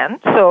can.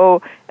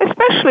 So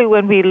especially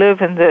when we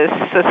live in this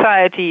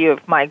society of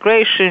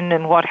migration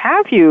and what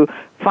have you,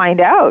 find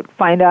out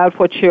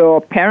what your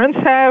parents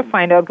have,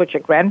 find out what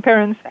your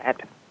grandparents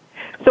had.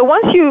 So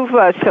once you've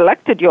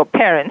selected your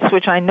parents,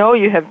 which I know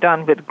you have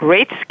done with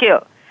great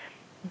skill,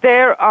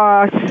 there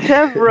are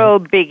several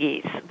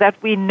biggies that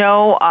we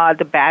know are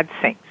the bad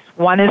things.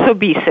 One is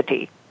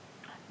obesity.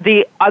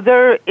 The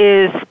other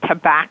is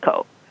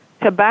tobacco.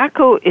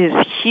 Tobacco is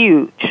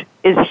huge.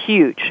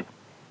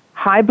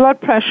 High blood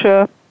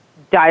pressure,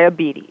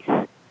 diabetes.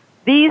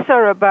 These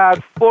are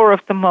about 4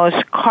 of the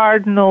most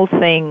cardinal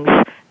things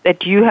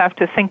that you have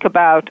to think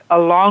about,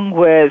 along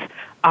with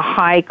a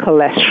high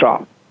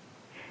cholesterol.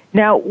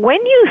 Now,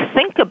 when you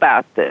think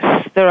about this,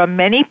 there are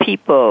many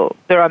people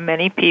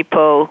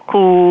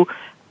who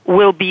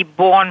will be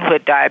born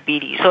with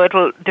diabetes, so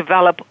it'll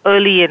develop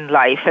early in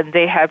life, and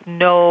they have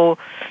no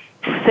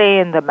say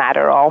in the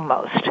matter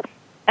almost.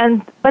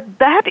 But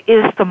that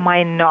is the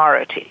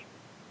minority.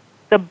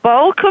 The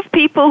bulk of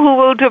people who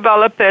will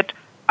develop it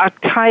are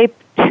type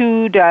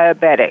 2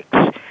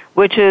 diabetics,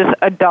 which is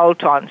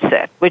adult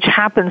onset, which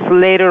happens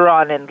later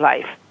on in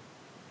life.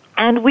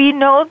 And we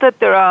know that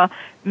there are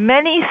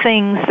many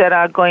things that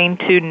are going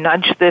to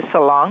nudge this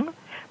along,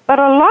 but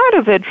a lot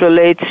of it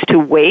relates to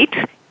weight,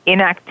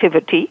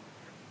 inactivity,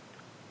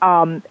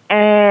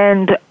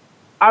 and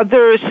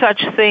other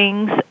such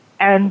things,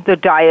 and the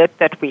diet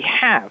that we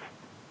have.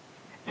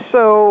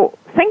 So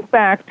think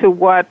back to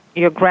what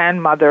your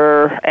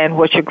grandmother and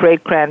what your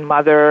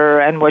great-grandmother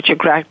and what your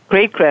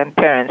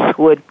great-grandparents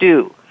would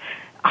do.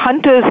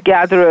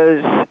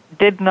 Hunters-gatherers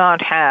did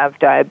not have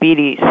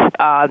diabetes.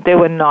 They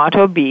were not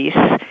obese.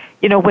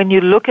 You know, when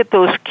you look at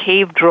those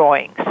cave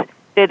drawings,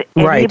 did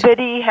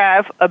anybody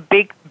have a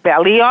big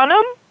belly on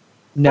them?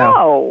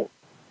 No.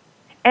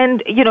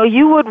 And, you know,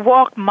 you would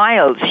walk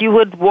miles. You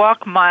would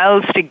walk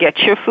miles to get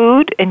your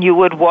food, and you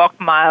would walk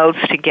miles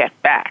to get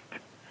back.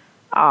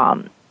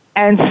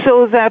 And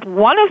so that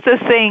one of the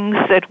things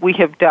that we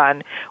have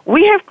done,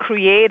 we have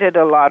created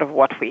a lot of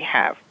what we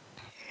have.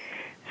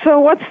 So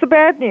what's the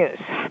bad news?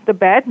 The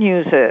bad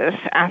news is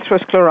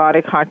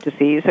atherosclerotic heart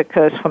disease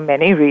occurs for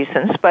many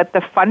reasons, but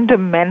the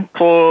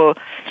fundamental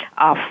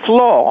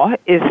flaw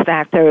is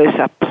that there is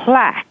a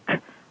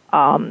plaque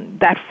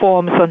that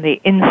forms on the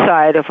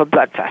inside of a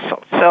blood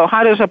vessel. So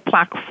how does a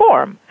plaque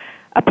form?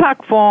 A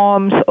plaque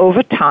forms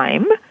over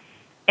time,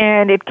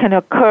 and it can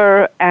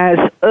occur as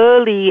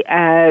early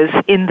as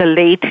in the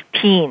late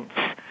teens.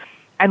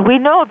 And we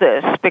know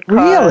this because...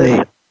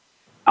 Really?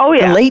 Oh,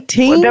 yeah. The late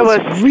teens?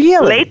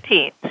 Late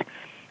teens.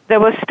 There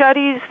were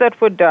studies that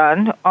were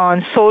done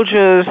on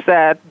soldiers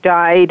that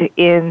died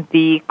in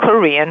the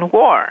Korean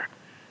War.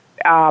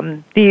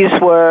 These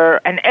were,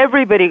 and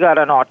everybody got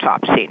an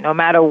autopsy, no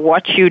matter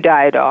what you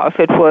died of.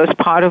 It was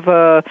part of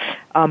a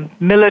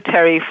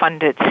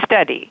military-funded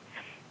study.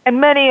 And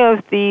many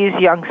of these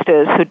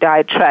youngsters who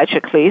died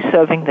tragically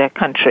serving their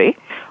country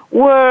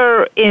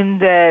were in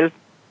their,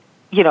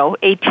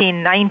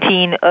 18,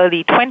 19,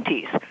 early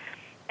 20s.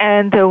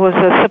 And there was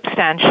a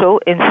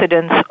substantial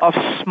incidence of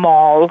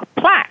small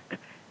plaque,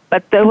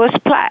 but there was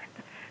plaque.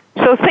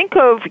 So think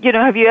of,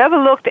 have you ever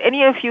looked,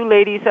 any of you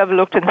ladies ever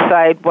looked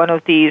inside one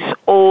of these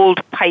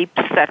old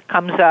pipes that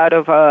comes out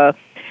of a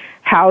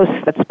house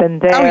that's been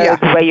there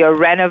where you're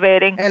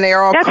renovating? And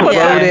they're all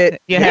corroded.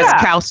 It has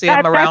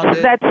calcium around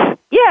it.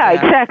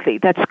 Exactly.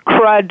 That's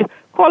crud.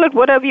 Call it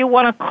whatever you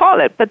want to call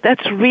it, but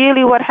that's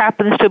really what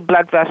happens to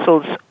blood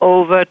vessels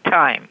over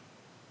time.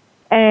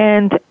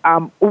 And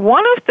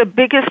one of the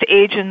biggest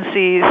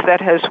agencies that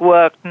has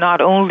worked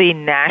not only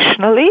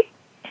nationally,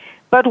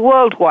 but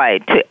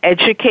worldwide to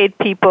educate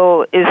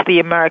people is the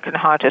American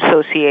Heart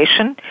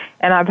Association.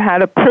 And I've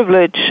had a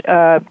privilege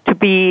to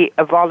be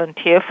a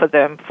volunteer for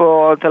them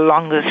for the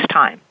longest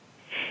time.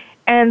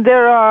 And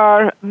there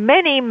are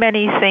many,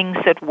 many things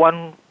that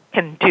one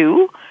can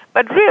do,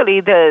 but really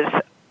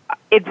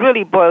it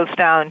really boils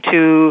down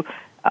to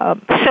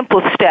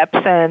simple steps,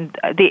 and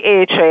the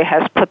AHA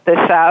has put this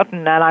out,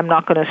 and I'm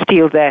not going to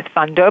steal their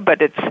thunder, but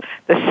it's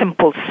the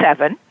Simple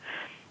 7.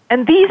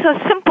 And these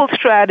are simple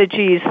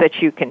strategies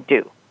that you can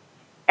do.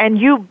 And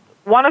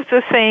one of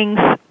the things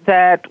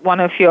that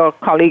one of your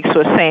colleagues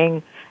was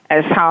saying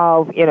as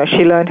how,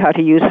 she learned how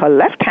to use her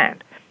left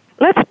hand.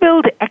 Let's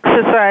build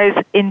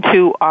exercise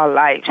into our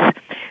lives.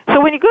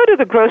 So when you go to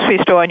the grocery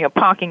store and you're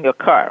parking your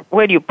car,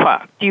 where do you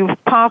park? Do you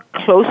park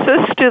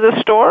closest to the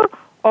store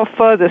or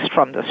furthest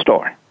from the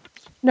store?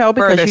 No,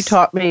 because you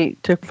taught me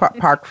to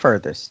park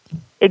furthest.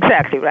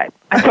 Exactly right.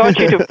 I taught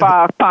you to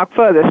park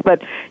furthest,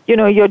 but,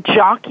 you're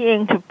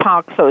jockeying to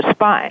park close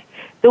by.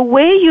 The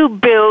way you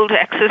build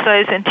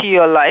exercise into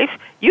your life,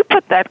 you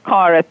put that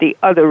car at the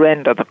other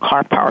end of the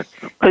car park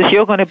because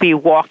you're going to be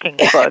walking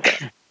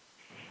further.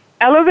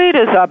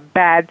 Elevators are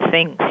bad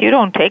things. You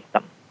don't take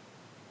them.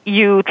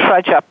 You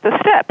trudge up the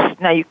steps.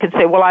 Now you can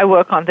say, well, I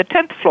work on the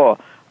 10th floor.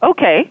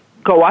 Okay,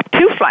 go up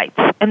 2 flights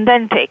and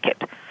then take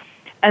it.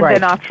 And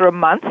then after a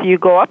month, you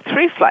go up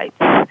 3 flights.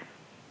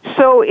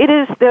 So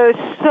there's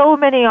so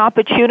many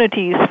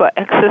opportunities for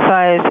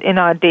exercise in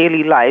our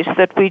daily lives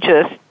that we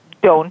just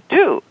don't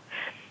do.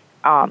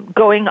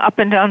 Going up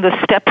and down the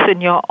steps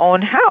in your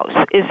own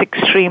house is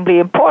extremely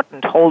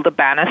important. Hold the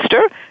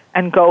banister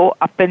and go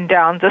up and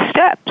down the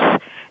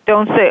steps.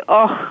 Don't say,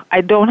 oh,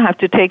 I don't have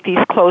to take these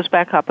clothes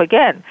back up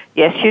again.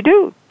 Yes, you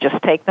do.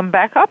 Just take them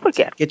back up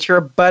again. Get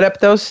your butt up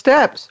those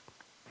steps.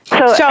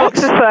 So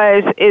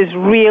exercise is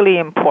really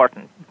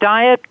important.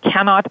 Diet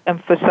cannot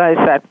emphasize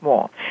that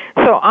more.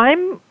 So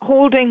I'm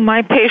holding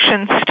my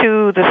patients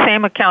to the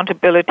same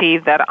accountability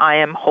that I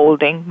am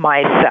holding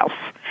myself,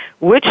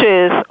 which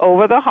is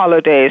over the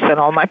holidays, and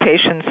all my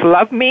patients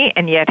love me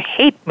and yet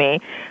hate me,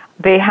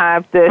 they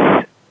have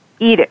this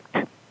edict.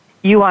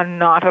 You are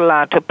not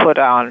allowed to put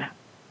on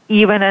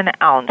even an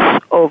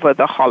ounce over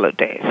the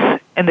holidays.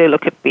 And they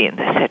look at me and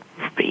they said,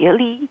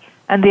 really?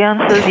 And the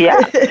answer is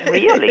yes,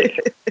 really.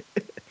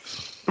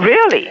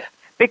 Really.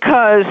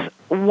 Because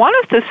one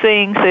of the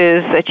things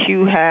is that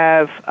you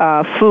have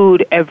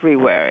food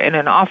everywhere in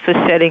an office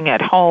setting,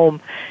 at home,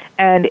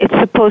 and it's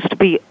supposed to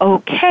be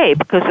okay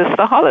because it's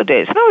the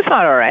holidays. No, it's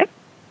not all right.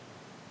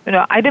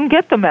 I didn't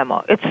get the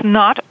memo. It's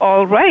not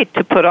all right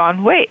to put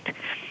on weight.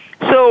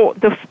 So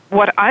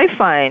what I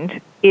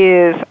find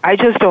is I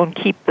just don't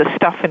keep the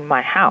stuff in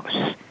my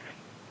house.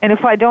 And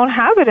if I don't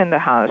have it in the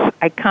house,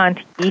 I can't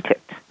eat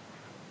it.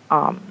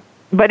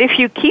 But if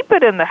you keep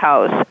it in the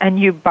house and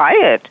you buy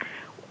it,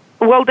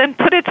 well, then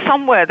put it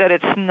somewhere that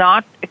it's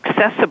not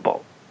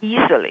accessible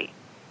easily.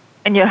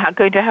 And you're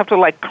going to have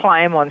to,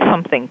 climb on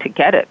something to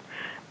get it.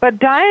 But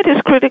diet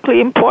is critically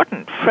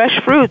important.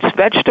 Fresh fruits,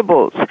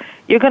 vegetables.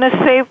 You're going to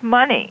save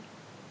money.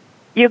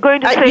 You're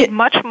going to save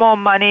much more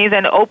money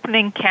than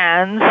opening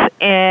cans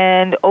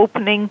and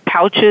opening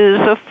pouches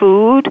of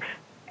food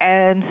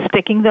and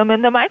sticking them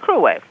in the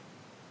microwave.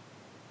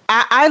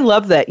 I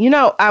love that.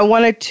 I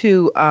wanted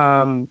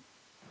to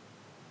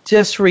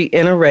just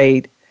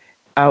reiterate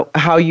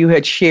how you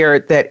had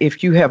shared that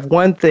if you have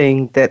one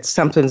thing that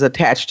something's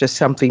attached to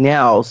something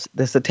else,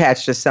 that's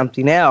attached to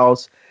something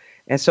else.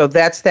 And so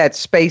that's that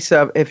space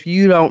of if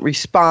you don't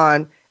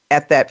respond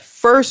at that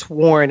first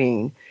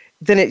warning,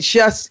 then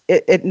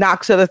it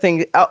knocks other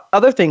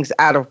things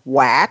out of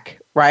whack,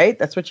 right?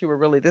 That's what you were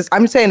really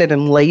I'm saying it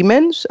in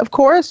layman's, of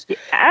course.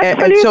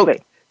 Absolutely.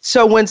 And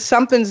so when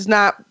something's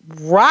not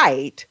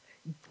right,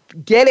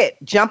 get it,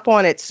 jump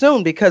on it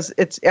soon because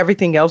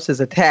everything else is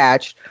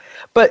attached.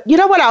 But you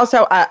know what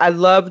also I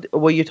loved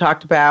what you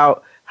talked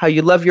about, how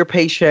you love your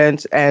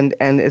patients and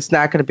it's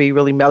not going to be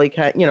really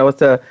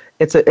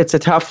it's a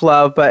tough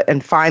love,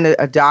 and find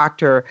a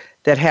doctor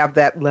that have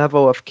that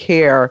level of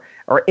care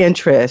or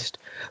interest.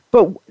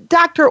 But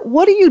doctor,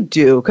 what do you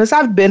do? Because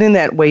I've been in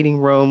that waiting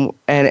room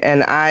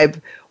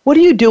what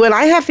do you do? And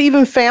I have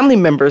even family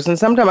members, and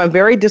sometimes I'm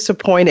very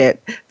disappointed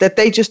that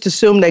they just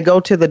assume they go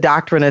to the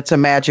doctor and it's a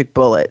magic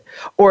bullet.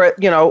 Or,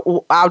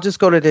 I'll just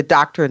go to the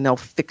doctor and they'll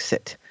fix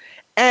it.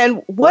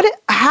 And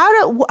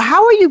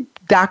how are you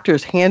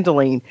doctors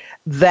handling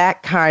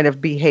that kind of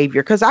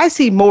behavior? Because I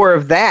see more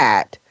of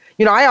that.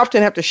 I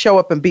often have to show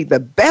up and be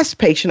the best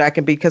patient I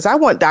can be because I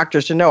want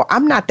doctors to know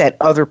I'm not that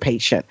other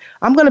patient.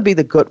 I'm going to be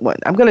the good one.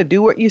 I'm going to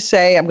do what you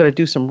say. I'm going to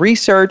do some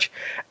research.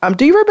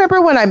 Do you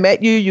remember when I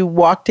met you, you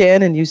walked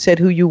in and you said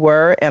who you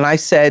were? And I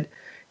said,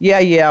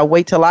 yeah,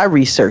 wait till I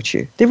research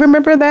you. Do you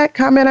remember that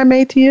comment I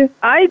made to you?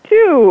 I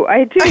do.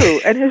 And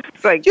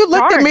it's like, you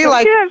looked at me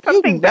like, you have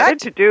something better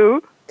to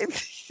do.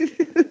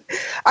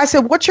 I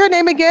said, what's your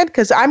name again?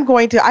 Because I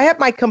have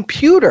my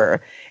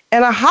computer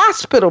in a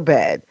hospital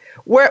bed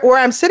where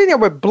I'm sitting there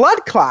with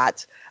blood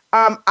clots.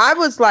 I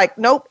was like,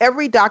 nope,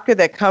 every doctor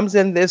that comes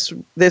in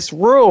this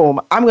room,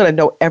 I'm going to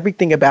know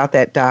everything about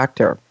that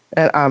doctor.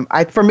 And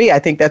for me, I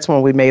think that's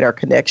when we made our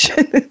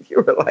connection.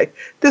 You were like,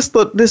 this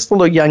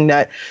little young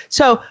nut.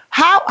 So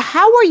how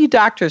are you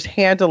doctors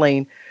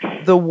handling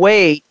the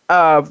weight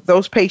of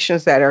those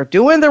patients that are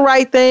doing the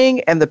right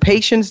thing and the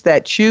patients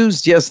that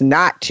choose just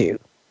not to?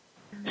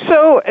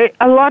 So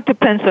a lot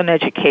depends on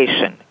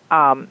education.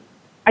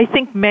 I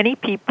think many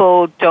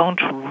people don't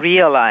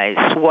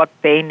realize what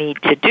they need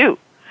to do.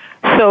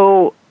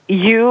 So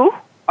you,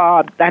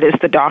 that is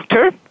the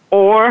doctor,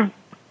 or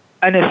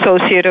an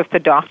associate of the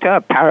doctor,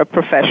 a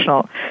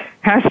paraprofessional,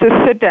 has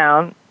to sit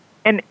down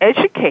and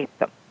educate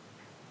them.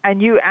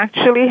 And you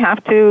actually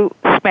have to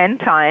spend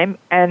time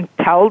and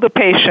tell the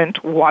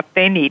patient what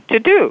they need to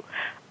do.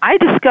 I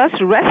discuss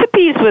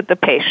recipes with the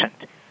patient.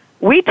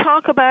 We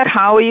talk about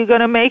how are you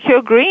going to make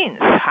your greens?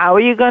 How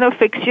are you going to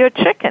fix your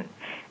chicken?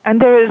 And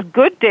there is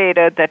good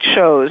data that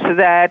shows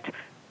that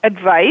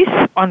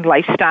advice on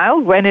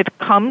lifestyle, when it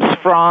comes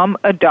from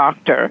a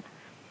doctor,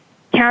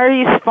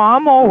 carries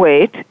far more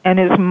weight and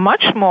is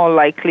much more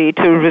likely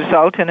to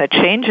result in a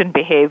change in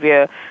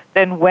behavior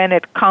than when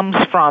it comes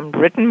from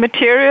written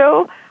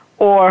material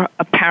or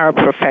a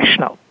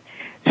paraprofessional.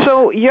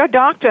 So your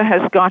doctor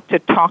has got to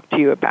talk to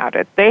you about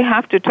it. They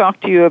have to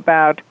talk to you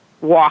about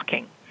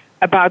walking,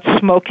 about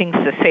smoking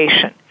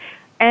cessation,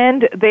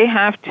 and they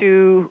have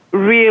to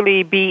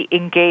really be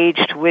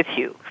engaged with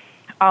you.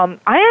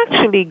 I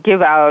actually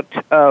give out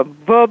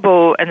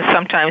verbal, and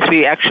sometimes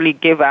we actually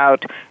give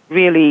out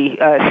really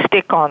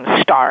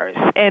stick-on stars.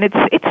 And it's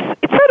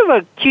sort of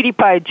a cutie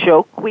pie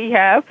joke we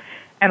have,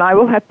 and I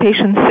will have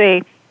patients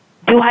say,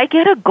 do I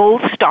get a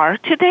gold star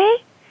today?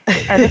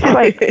 And it's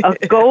like,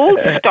 a gold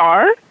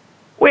star?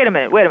 Wait a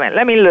minute.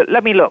 Let me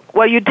look.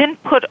 Well, you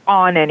didn't put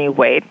on any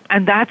weight,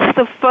 and that's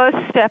the first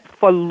step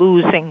for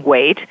losing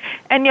weight,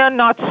 and you're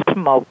not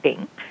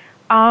smoking.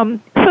 So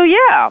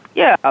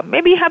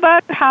maybe how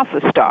about half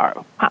a star?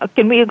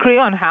 Can we agree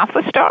on half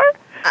a star?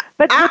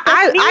 But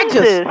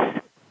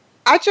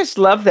I just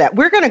love that.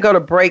 We're going to go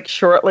to break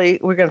shortly.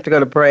 We're going to have to go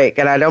to break,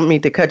 and I don't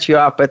mean to cut you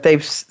off, but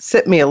they've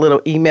sent me a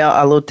little email,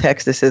 a little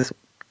text that says,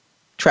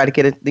 try to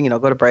get it,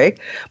 go to break.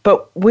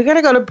 But we're going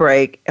to go to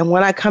break, and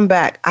when I come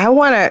back, I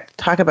want to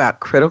talk about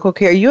critical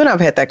care. You and I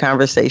have had that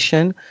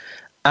conversation.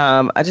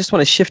 I just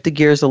want to shift the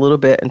gears a little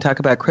bit and talk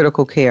about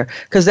critical care,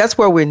 because that's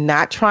where we're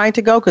not trying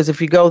to go, because if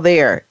you go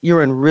there,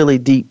 you're in really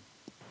deep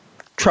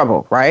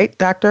trouble, right,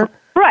 doctor?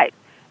 Right.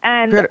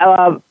 And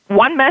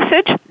one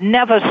message,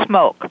 never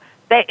smoke.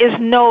 There is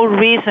no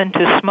reason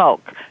to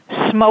smoke.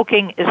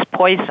 Smoking is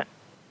poison.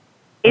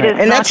 It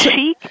is not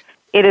chic.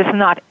 It is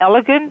not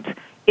elegant.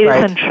 It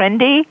isn't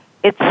trendy.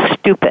 It's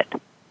stupid.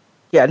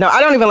 Yeah, no, I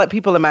don't even let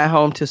people in my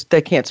home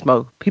they can't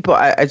smoke. People,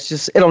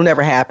 it'll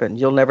never happen.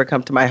 You'll never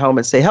come to my home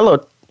and say,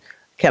 hello,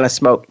 can I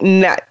smoke?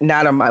 Not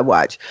on my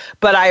watch.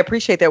 But I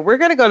appreciate that. We're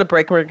going to go to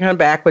break. We're going to come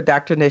back with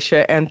Dr.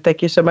 Nisha. And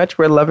thank you so much.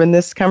 We're loving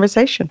this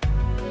conversation.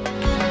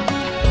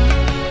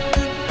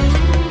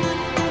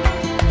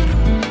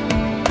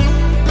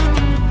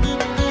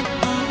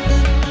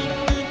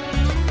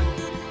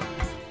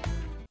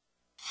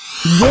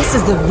 This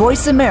is the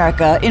Voice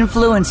America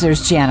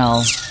Influencers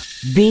Channel.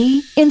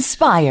 Be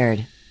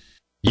inspired.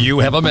 You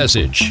have a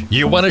message.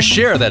 You want to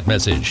share that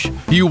message.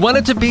 You want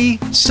it to be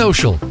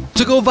social,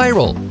 to go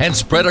viral, and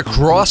spread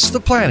across the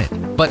planet.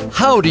 But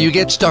how do you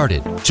get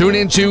started? Tune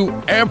into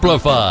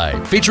Amplify,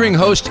 featuring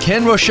host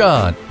Ken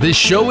Rochon. This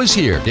show is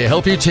here to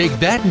help you take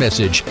that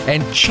message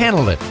and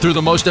channel it through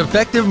the most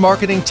effective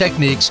marketing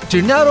techniques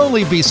to not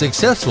only be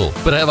successful,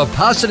 but have a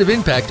positive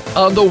impact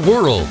on the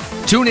world.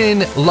 Tune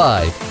in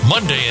live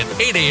Monday at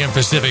 8 a.m.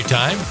 Pacific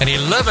Time and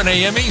 11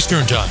 a.m.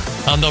 Eastern Time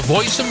on the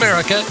Voice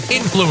America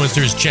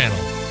Influencers Channel.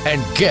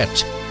 And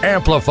get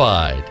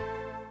amplified.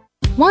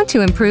 Want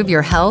to improve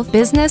your health,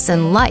 business,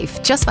 and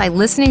life just by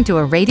listening to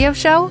a radio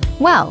show?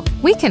 Well,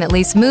 we can at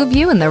least move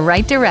you in the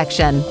right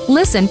direction.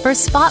 Listen for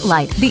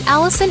Spotlight, the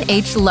Allison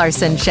H.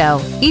 Larson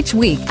Show. Each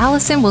week,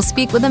 Allison will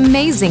speak with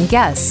amazing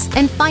guests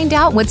and find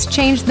out what's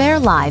changed their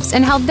lives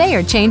and how they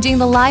are changing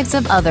the lives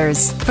of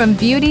others. From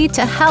beauty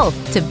to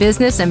health to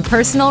business and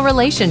personal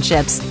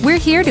relationships, we're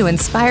here to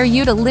inspire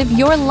you to live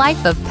your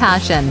life of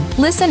passion.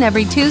 Listen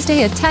every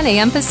Tuesday at 10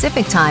 a.m.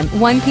 Pacific Time,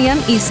 1 p.m.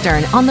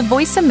 Eastern on the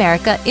Voice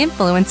America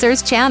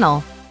Influencers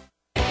Channel.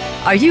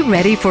 Are you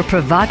ready for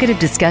provocative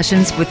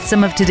discussions with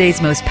some of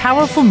today's most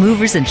powerful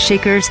movers and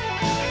shakers?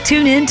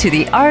 Tune in to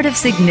The Art of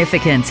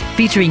Significance,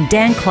 featuring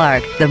Dan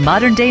Clark, the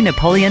modern-day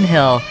Napoleon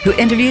Hill, who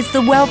interviews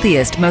the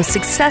wealthiest, most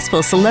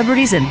successful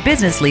celebrities and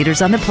business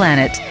leaders on the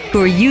planet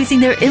who are using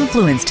their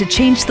influence to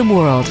change the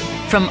world.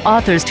 From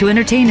authors to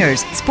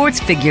entertainers, sports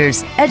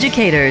figures,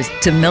 educators,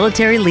 to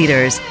military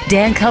leaders,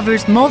 Dan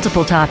covers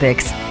multiple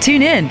topics.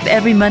 Tune in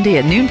every Monday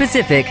at noon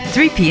Pacific,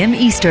 3 p.m.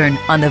 Eastern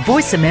on the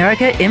Voice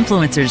America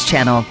Influencers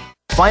Channel.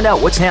 Find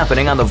out what's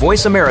happening on the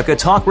Voice America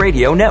Talk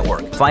Radio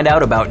Network. Find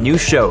out about new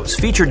shows,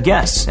 featured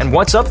guests, and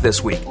what's up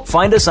this week.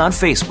 Find us on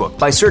Facebook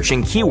by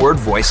searching keyword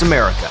Voice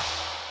America.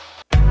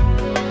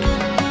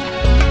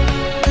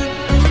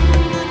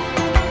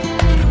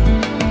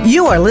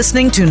 You are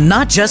listening to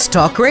Not Just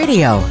Talk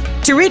Radio.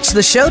 To reach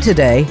the show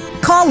today,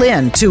 call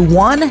in to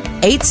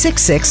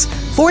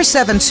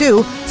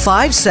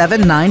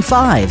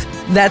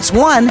 1-866-472-5795. That's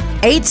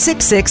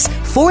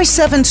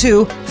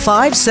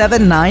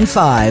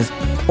 1-866-472-5795.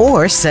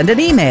 Or send an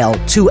email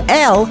to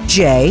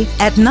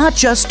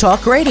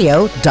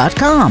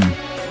lj@notjusttalkradio.com.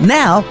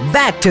 Now,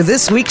 back to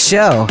this week's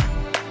show.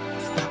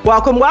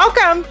 Welcome.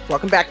 Welcome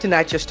back to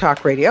Not Just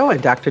Talk Radio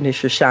and Dr.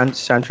 Nisha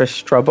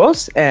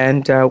Chandra-Strobos.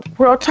 And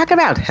we're talking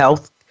about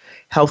health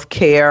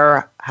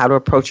care, how to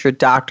approach your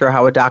doctor,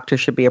 how a doctor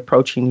should be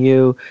approaching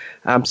you,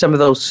 some of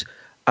those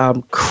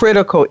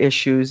critical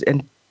issues.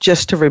 And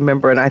just to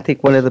remember, and I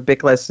think one of the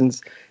big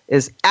lessons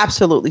is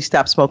absolutely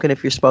stop smoking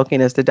if you're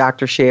smoking, as the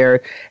doctor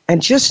shared.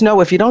 And just know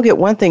if you don't get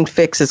one thing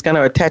fixed, it's going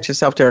to attach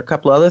itself to a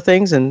couple other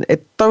things, and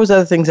it throws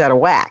other things out of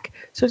whack.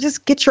 So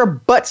just get your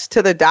butts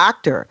to the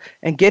doctor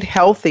and get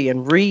healthy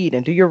and read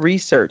and do your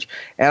research.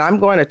 And I'm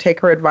going to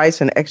take her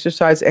advice and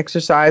exercise,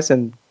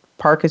 and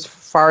park as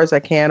far as I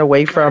can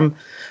away from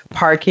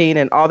parking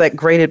and all that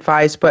great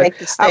advice. But take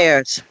the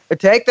stairs.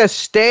 Take the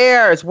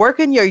stairs. Work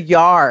in your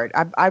yard.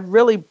 I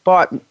really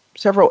bought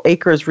several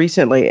acres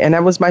recently, and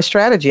that was my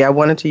strategy. I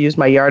wanted to use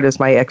my yard as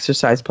my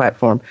exercise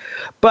platform.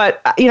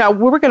 But, we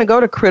were going to go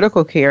to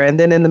critical care, and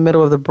then in the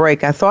middle of the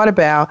break, I thought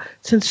about,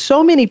 since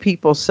so many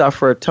people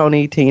suffer,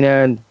 Tony,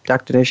 Tina, and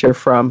Dr. Nisha,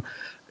 from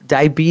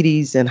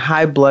diabetes and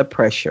high blood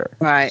pressure.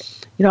 Right.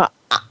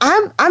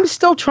 I'm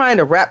still trying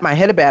to wrap my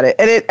head about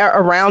it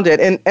around it.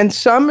 And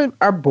some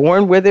are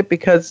born with it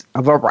because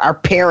of our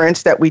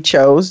parents that we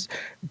chose.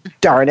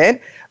 Darn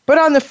it. But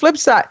on the flip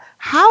side,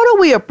 how do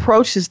we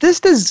approach this?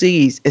 This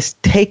disease is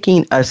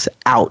taking us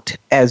out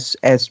as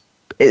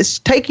it's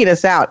taking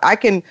us out.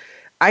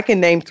 I can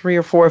name 3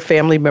 or 4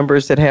 family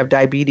members that have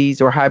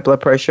diabetes or high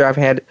blood pressure. I've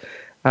had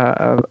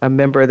a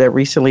member that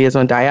recently is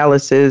on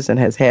dialysis and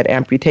has had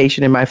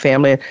amputation in my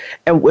family.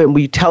 And when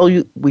we tell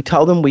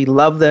them we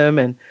love them,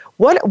 and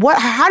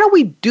how do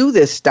we do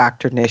this,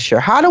 Dr. Nisha?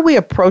 How do we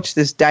approach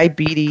this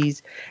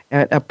diabetes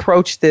and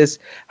approach this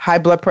high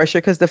blood pressure?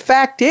 Because the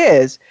fact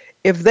is,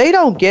 if they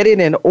don't get it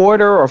in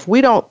order, or if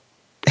we don't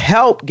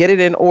help get it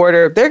in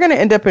order, they're going to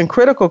end up in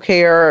critical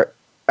care,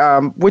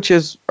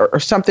 or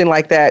something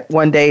like that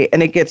one day,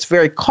 and it gets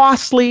very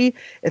costly.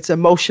 It's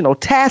emotional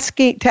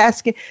tasking.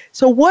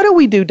 So what do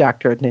we do,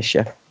 Dr.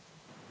 Nisha?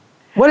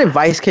 What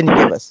advice can you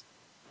give us?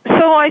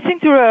 So I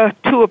think there are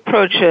 2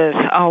 approaches.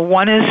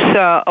 One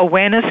is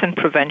awareness and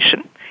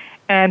prevention,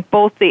 and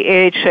both the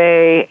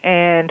AHA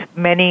and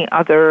many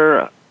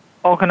other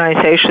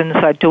organizations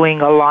are doing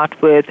a lot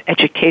with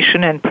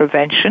education and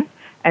prevention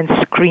and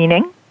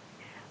screening.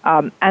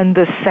 And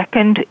the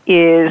second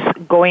is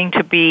going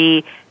to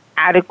be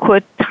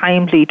adequate,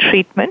 timely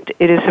treatment.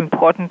 It is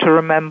important to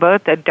remember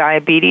that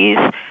diabetes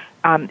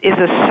is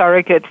a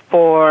surrogate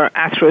for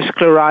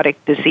atherosclerotic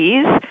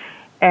disease,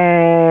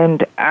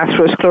 and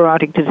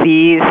atherosclerotic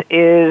disease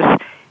is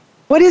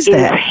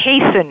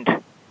hastened.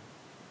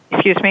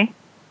 Excuse me?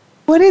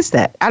 What is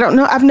that? I don't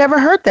know. I've never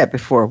heard that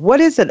before. What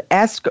is it?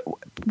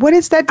 What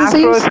is that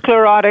disease?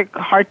 Atherosclerotic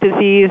heart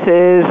disease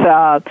is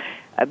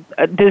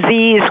a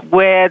disease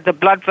where the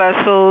blood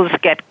vessels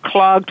get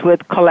clogged with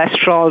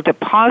cholesterol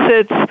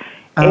deposits.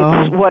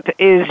 It's what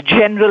is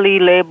generally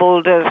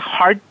labeled as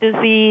heart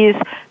disease,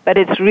 but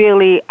it's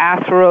really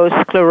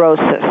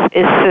atherosclerosis.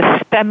 It's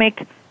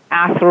systemic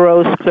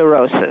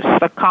atherosclerosis,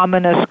 the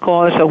commonest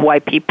cause of why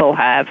people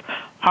have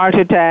heart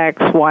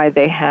attacks, why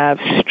they have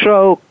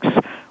strokes,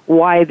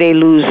 why they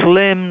lose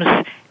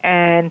limbs,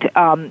 and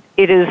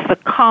it is the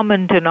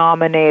common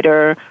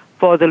denominator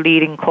for the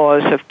leading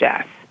cause of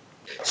death.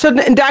 So,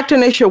 Dr.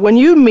 Nisha, when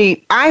you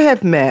meet, I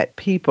have met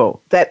people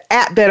that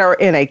are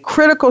in a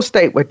critical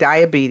state with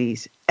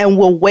diabetes and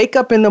will wake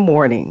up in the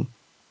morning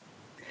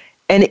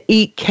and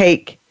eat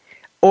cake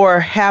or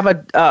have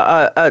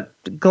a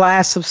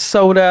glass of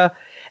soda.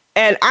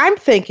 And I'm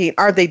thinking,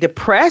 are they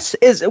depressed?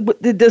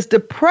 Does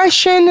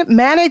depression,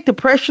 manic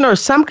depression, or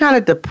some kind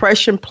of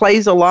depression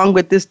plays along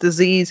with this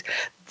disease?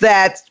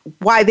 That's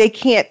why they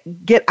can't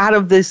get out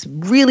of these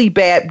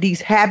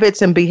habits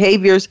and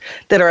behaviors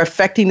that are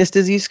affecting this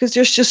disease, because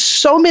there's just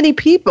so many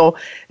people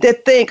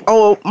that think,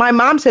 my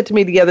mom said to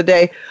me the other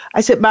day,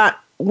 I said, Ma,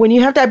 when you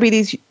have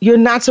diabetes, you're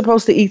not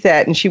supposed to eat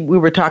that. And we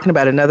were talking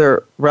about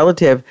another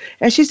relative,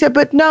 and she said,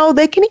 but no,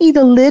 they can eat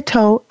a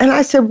little. And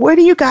I said, where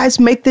do you guys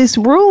make these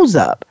rules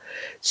up?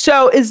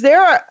 So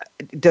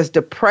does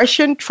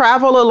depression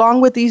travel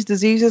along with these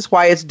diseases?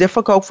 Why it's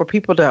difficult for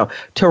people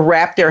to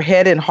wrap their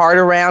head and heart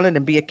around it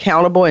and be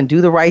accountable and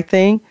do the right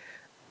thing?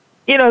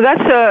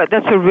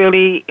 That's a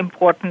really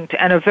important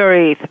and a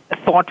very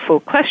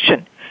thoughtful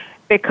question,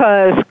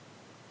 because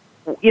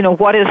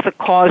what is the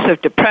cause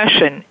of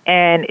depression,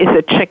 and is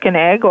it chicken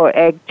egg or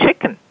egg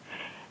chicken?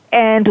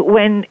 And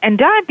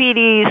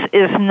diabetes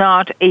is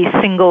not a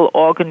single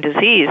organ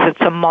disease,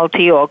 it's a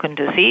multi-organ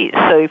disease.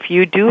 So if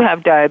you do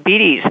have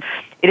diabetes,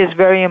 it is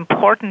very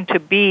important to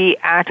be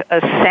at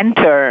a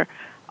center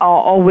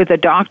or with a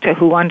doctor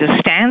who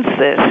understands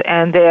this,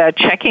 and they're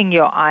checking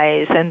your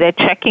eyes, and they're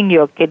checking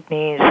your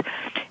kidneys,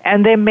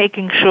 and they're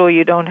making sure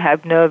you don't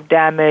have nerve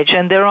damage,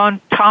 and they're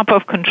on top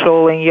of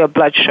controlling your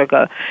blood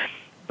sugar.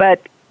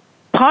 But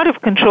part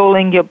of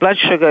controlling your blood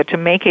sugar, to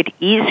make it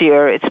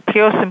easier, it's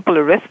pure simple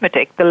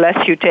arithmetic. The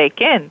less you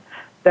take in,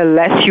 the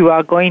less you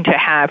are going to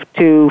have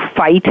to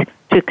fight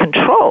to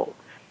control,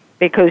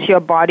 because your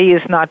body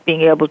is not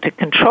being able to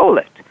control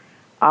it.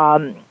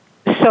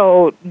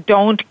 So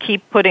don't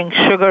keep putting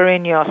sugar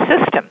in your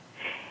system.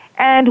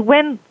 And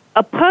when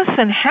a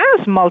person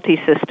has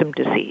multi-system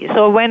disease,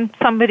 or when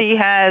somebody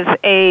has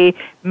a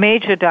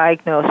major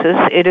diagnosis,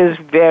 it is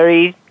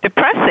very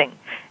depressing.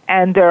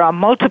 And there are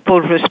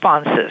multiple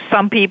responses.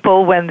 Some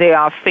people, when they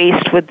are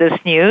faced with this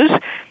news,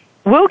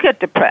 will get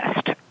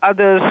depressed.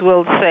 Others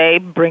will say,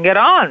 bring it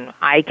on.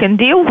 I can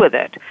deal with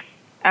it.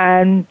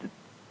 And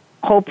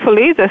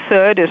hopefully the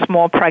third is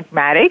more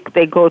pragmatic.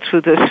 They go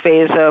through this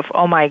phase of,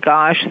 oh my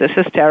gosh, this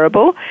is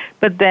terrible.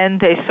 But then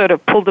they sort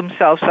of pull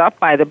themselves up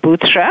by the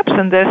bootstraps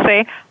and they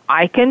say,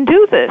 I can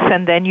do this.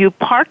 And then you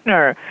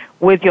partner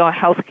with your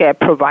healthcare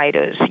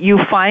providers.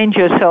 You find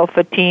yourself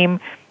a team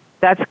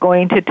that's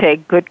going to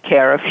take good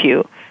care of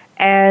you.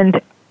 And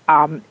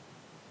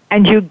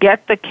you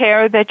get the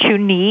care that you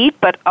need,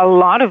 but a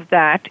lot of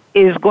that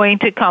is going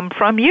to come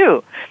from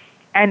you.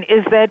 And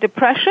is there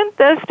depression?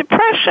 There's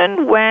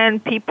depression when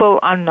people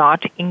are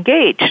not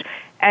engaged,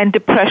 and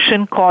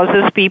depression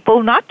causes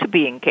people not to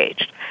be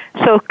engaged.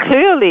 So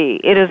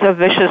clearly it is a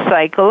vicious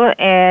cycle,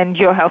 and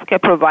your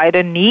healthcare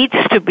provider needs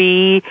to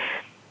be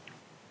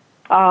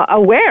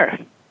aware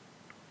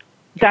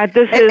that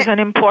this is an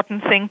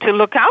important thing to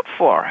look out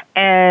for,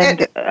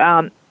 and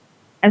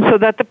so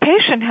that the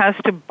patient has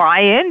to buy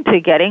into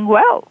getting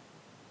well.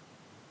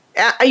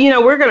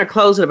 We're going to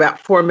close in about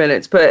 4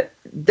 minutes, but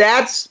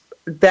that's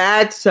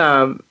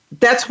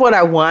that's what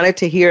I wanted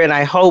to hear, and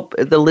I hope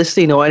the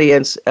listening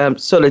audience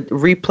sort of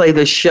replay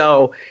the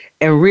show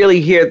and really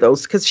hear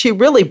those, because she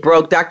really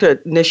Dr.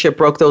 Nisha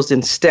broke those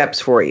in steps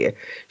for you.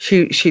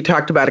 She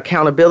talked about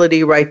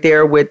accountability right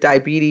there with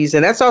diabetes,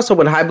 and that's also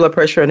with high blood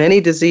pressure and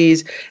any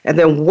disease, and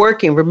then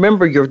working.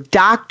 Remember, your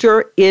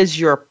doctor is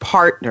your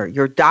partner.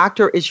 Your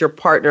doctor is your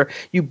partner.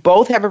 You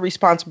both have a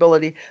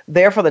responsibility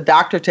there for the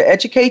doctor to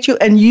educate you,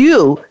 and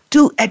you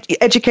do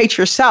educate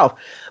yourself.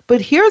 But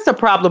here's the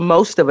problem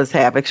most of us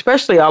have,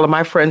 especially all of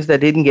my friends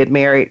that didn't get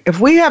married. If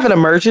we have an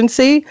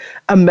emergency,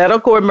 a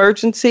medical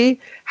emergency,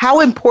 how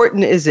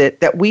important is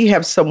it that we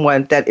have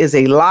someone that is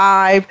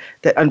alive,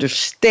 that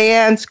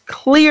understands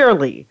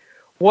clearly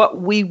what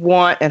we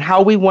want and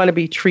how we want to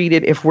be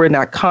treated if we're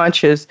not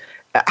conscious?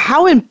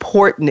 How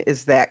important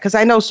is that? Because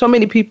I know so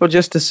many people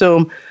just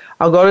assume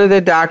I'll go to the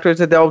doctors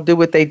and they'll do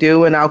what they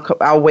do and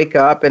I'll wake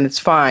up and it's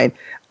fine.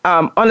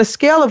 On a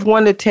scale of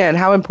 1 to 10,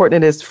 how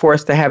important it is for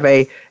us to have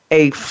a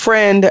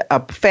friend,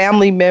 a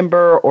family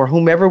member, or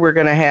whomever we're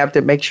going to have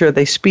to make sure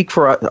they speak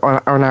for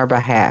on our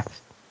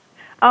behalf?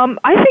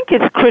 I think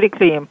it's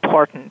critically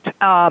important.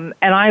 And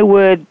I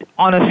would,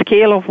 on a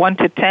scale of 1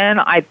 to 10,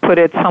 I'd put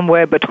it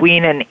somewhere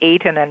between an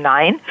 8 and a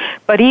 9.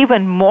 But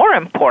even more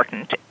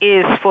important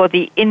is for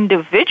the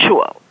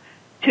individual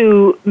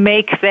to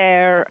make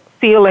their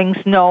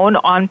feelings known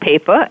on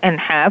paper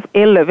and have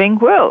a living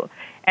will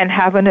and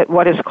have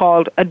what is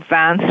called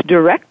advance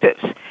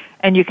directives.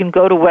 And you can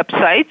go to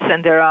websites,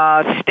 and there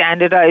are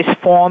standardized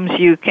forms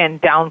you can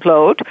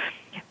download.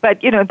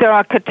 But, there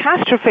are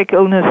catastrophic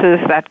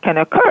illnesses that can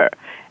occur.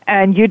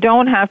 And you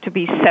don't have to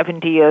be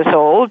 70 years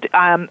old.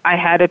 I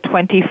had a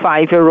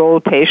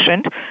 25-year-old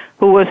patient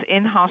who was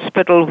in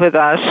hospital with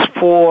us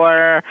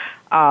for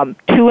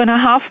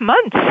 2.5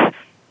 months.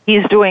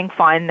 He's doing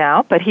fine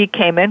now, but he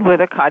came in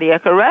with a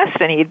cardiac arrest,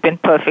 and he'd been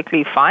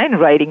perfectly fine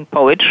writing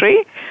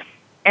poetry.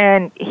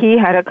 And he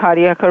had a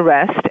cardiac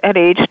arrest at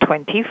age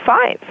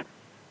 25.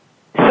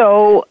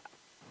 So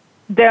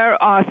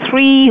there are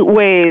 3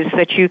 ways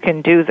that you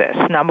can do this.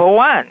 Number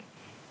 1,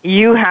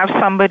 you have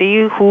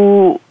somebody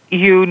who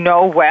you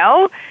know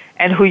well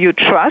and who you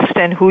trust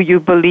and who you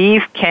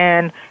believe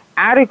can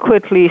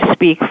adequately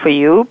speak for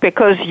you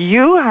because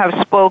you have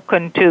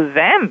spoken to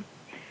them.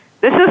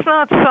 This is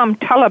not some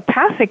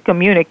telepathic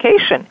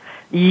communication.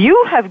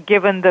 You have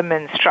given them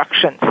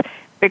instructions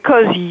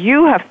because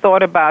you have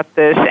thought about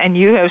this and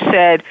you have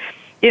said,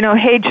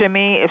 hey,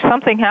 Jimmy, if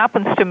something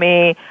happens to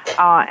me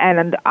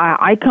and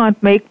I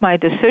can't make my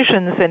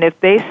decisions, and if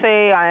they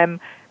say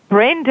I'm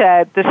brain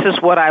dead, this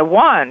is what I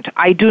want.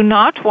 I do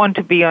not want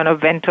to be on a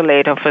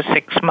ventilator for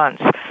 6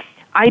 months.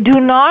 I do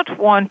not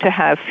want to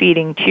have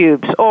feeding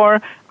tubes,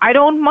 or I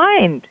don't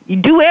mind. You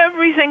do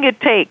everything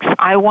it takes.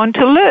 I want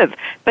to live.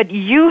 But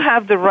you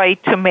have the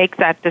right to make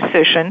that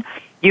decision.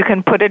 You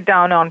can put it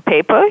down on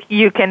paper.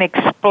 You can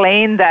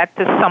explain that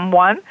to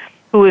someone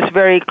who is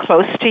very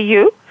close to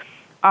you.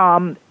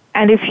 And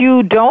if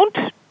you don't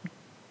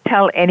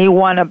tell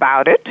anyone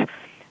about it,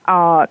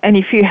 and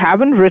if you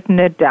haven't written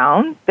it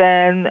down,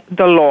 then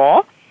the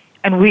law,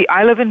 and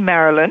I live in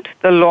Maryland,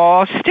 the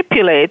law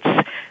stipulates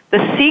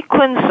the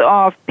sequence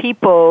of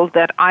people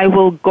that I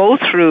will go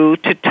through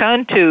to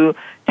turn to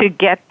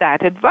get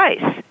that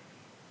advice.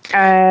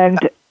 And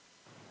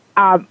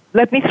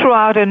let me throw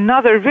out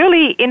another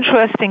really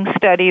interesting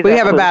study. We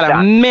have about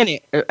a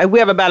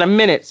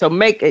minute. So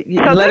make it.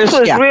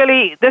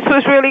 This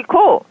was really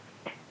cool.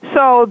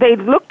 So they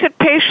looked at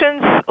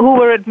patients who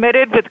were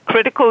admitted with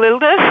critical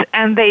illness,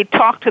 and they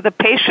talked to the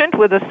patient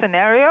with a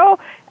scenario,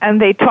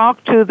 and they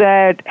talked to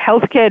that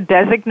healthcare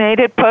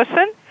designated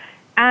person,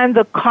 and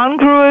the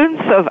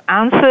congruence of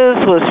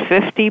answers was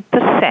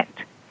 50%.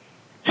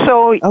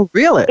 So oh,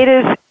 really? It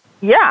is,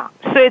 yeah.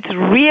 So it's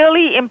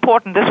really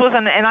important. This was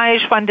an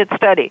NIH-funded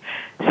study.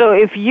 So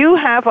if you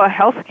have a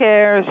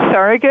healthcare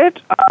surrogate,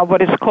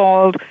 what is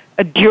called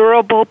a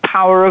durable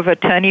power of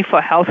attorney for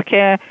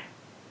healthcare,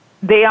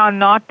 they are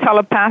not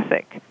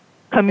telepathic.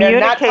 Communicate.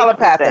 They're not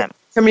telepathic. With them.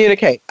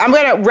 Communicate. I'm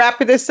going to wrap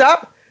this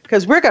up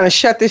because we're going to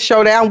shut this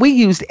show down. We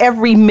used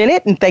every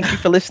minute, and thank you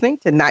for listening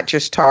to Not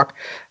Just Talk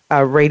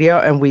Radio.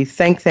 And we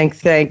thank Dr.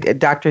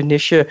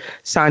 Nisha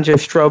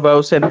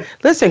Chandra-Strobos. And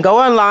listen, go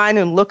online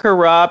and look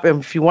her up.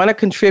 And if you want to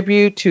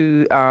contribute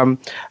to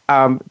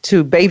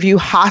Bayview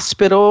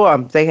Hospital,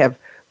 they have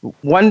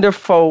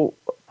wonderful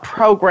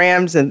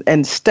programs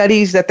and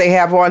studies that they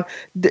have on.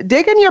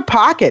 Dig in your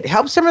pocket.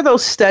 Help some of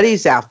those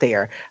studies out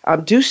there.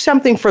 Do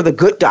something for the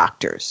good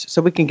doctors so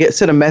we can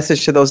send a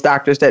message to those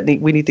doctors that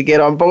we need to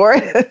get on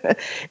board.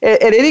 In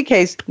any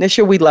case,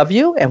 Nisha, we love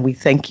you and we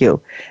thank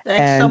you.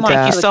 Thanks so much.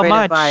 Thank you so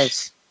much.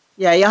 Advice.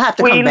 Yeah, you'll have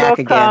to come back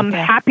again.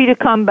 Happy to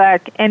come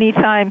back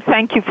anytime.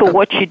 Thank you for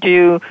what you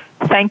do.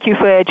 Thank you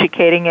for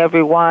educating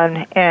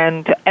everyone.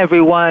 And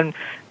everyone,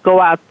 go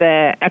out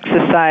there,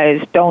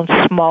 exercise, don't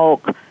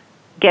smoke.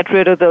 Get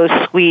rid of those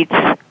sweets,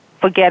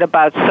 forget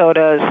about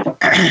sodas,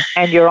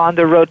 and you're on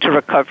the road to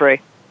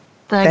recovery.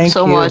 Thanks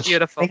so much.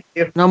 Beautiful.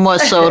 No more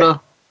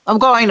soda. I'm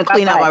going to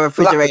clean out my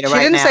refrigerator right now.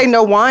 She didn't say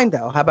no wine,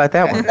 though. How about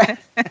that one?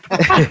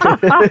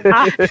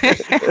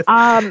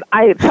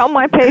 I tell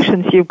my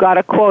patients you've got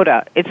a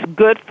quota. It's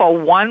good for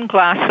 1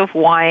 glass of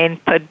wine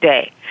per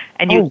day.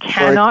 And you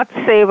cannot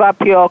save up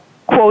your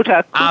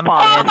quota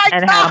coupon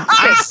and have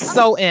I'm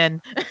so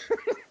in.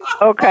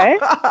 Okay.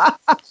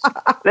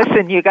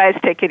 Listen, you guys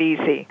take it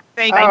easy.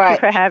 Thank you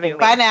for having me.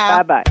 Bye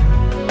now. Bye-bye.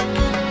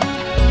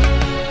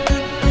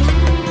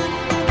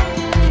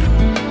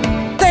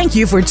 Thank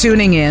you for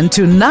tuning in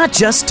to Not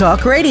Just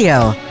Talk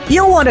Radio.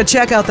 You'll want to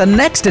check out the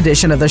next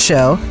edition of the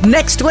show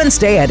next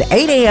Wednesday at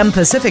 8 a.m.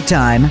 Pacific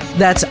Time.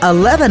 That's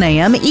 11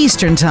 a.m.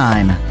 Eastern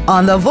Time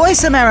on the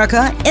Voice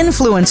America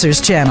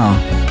Influencers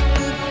Channel.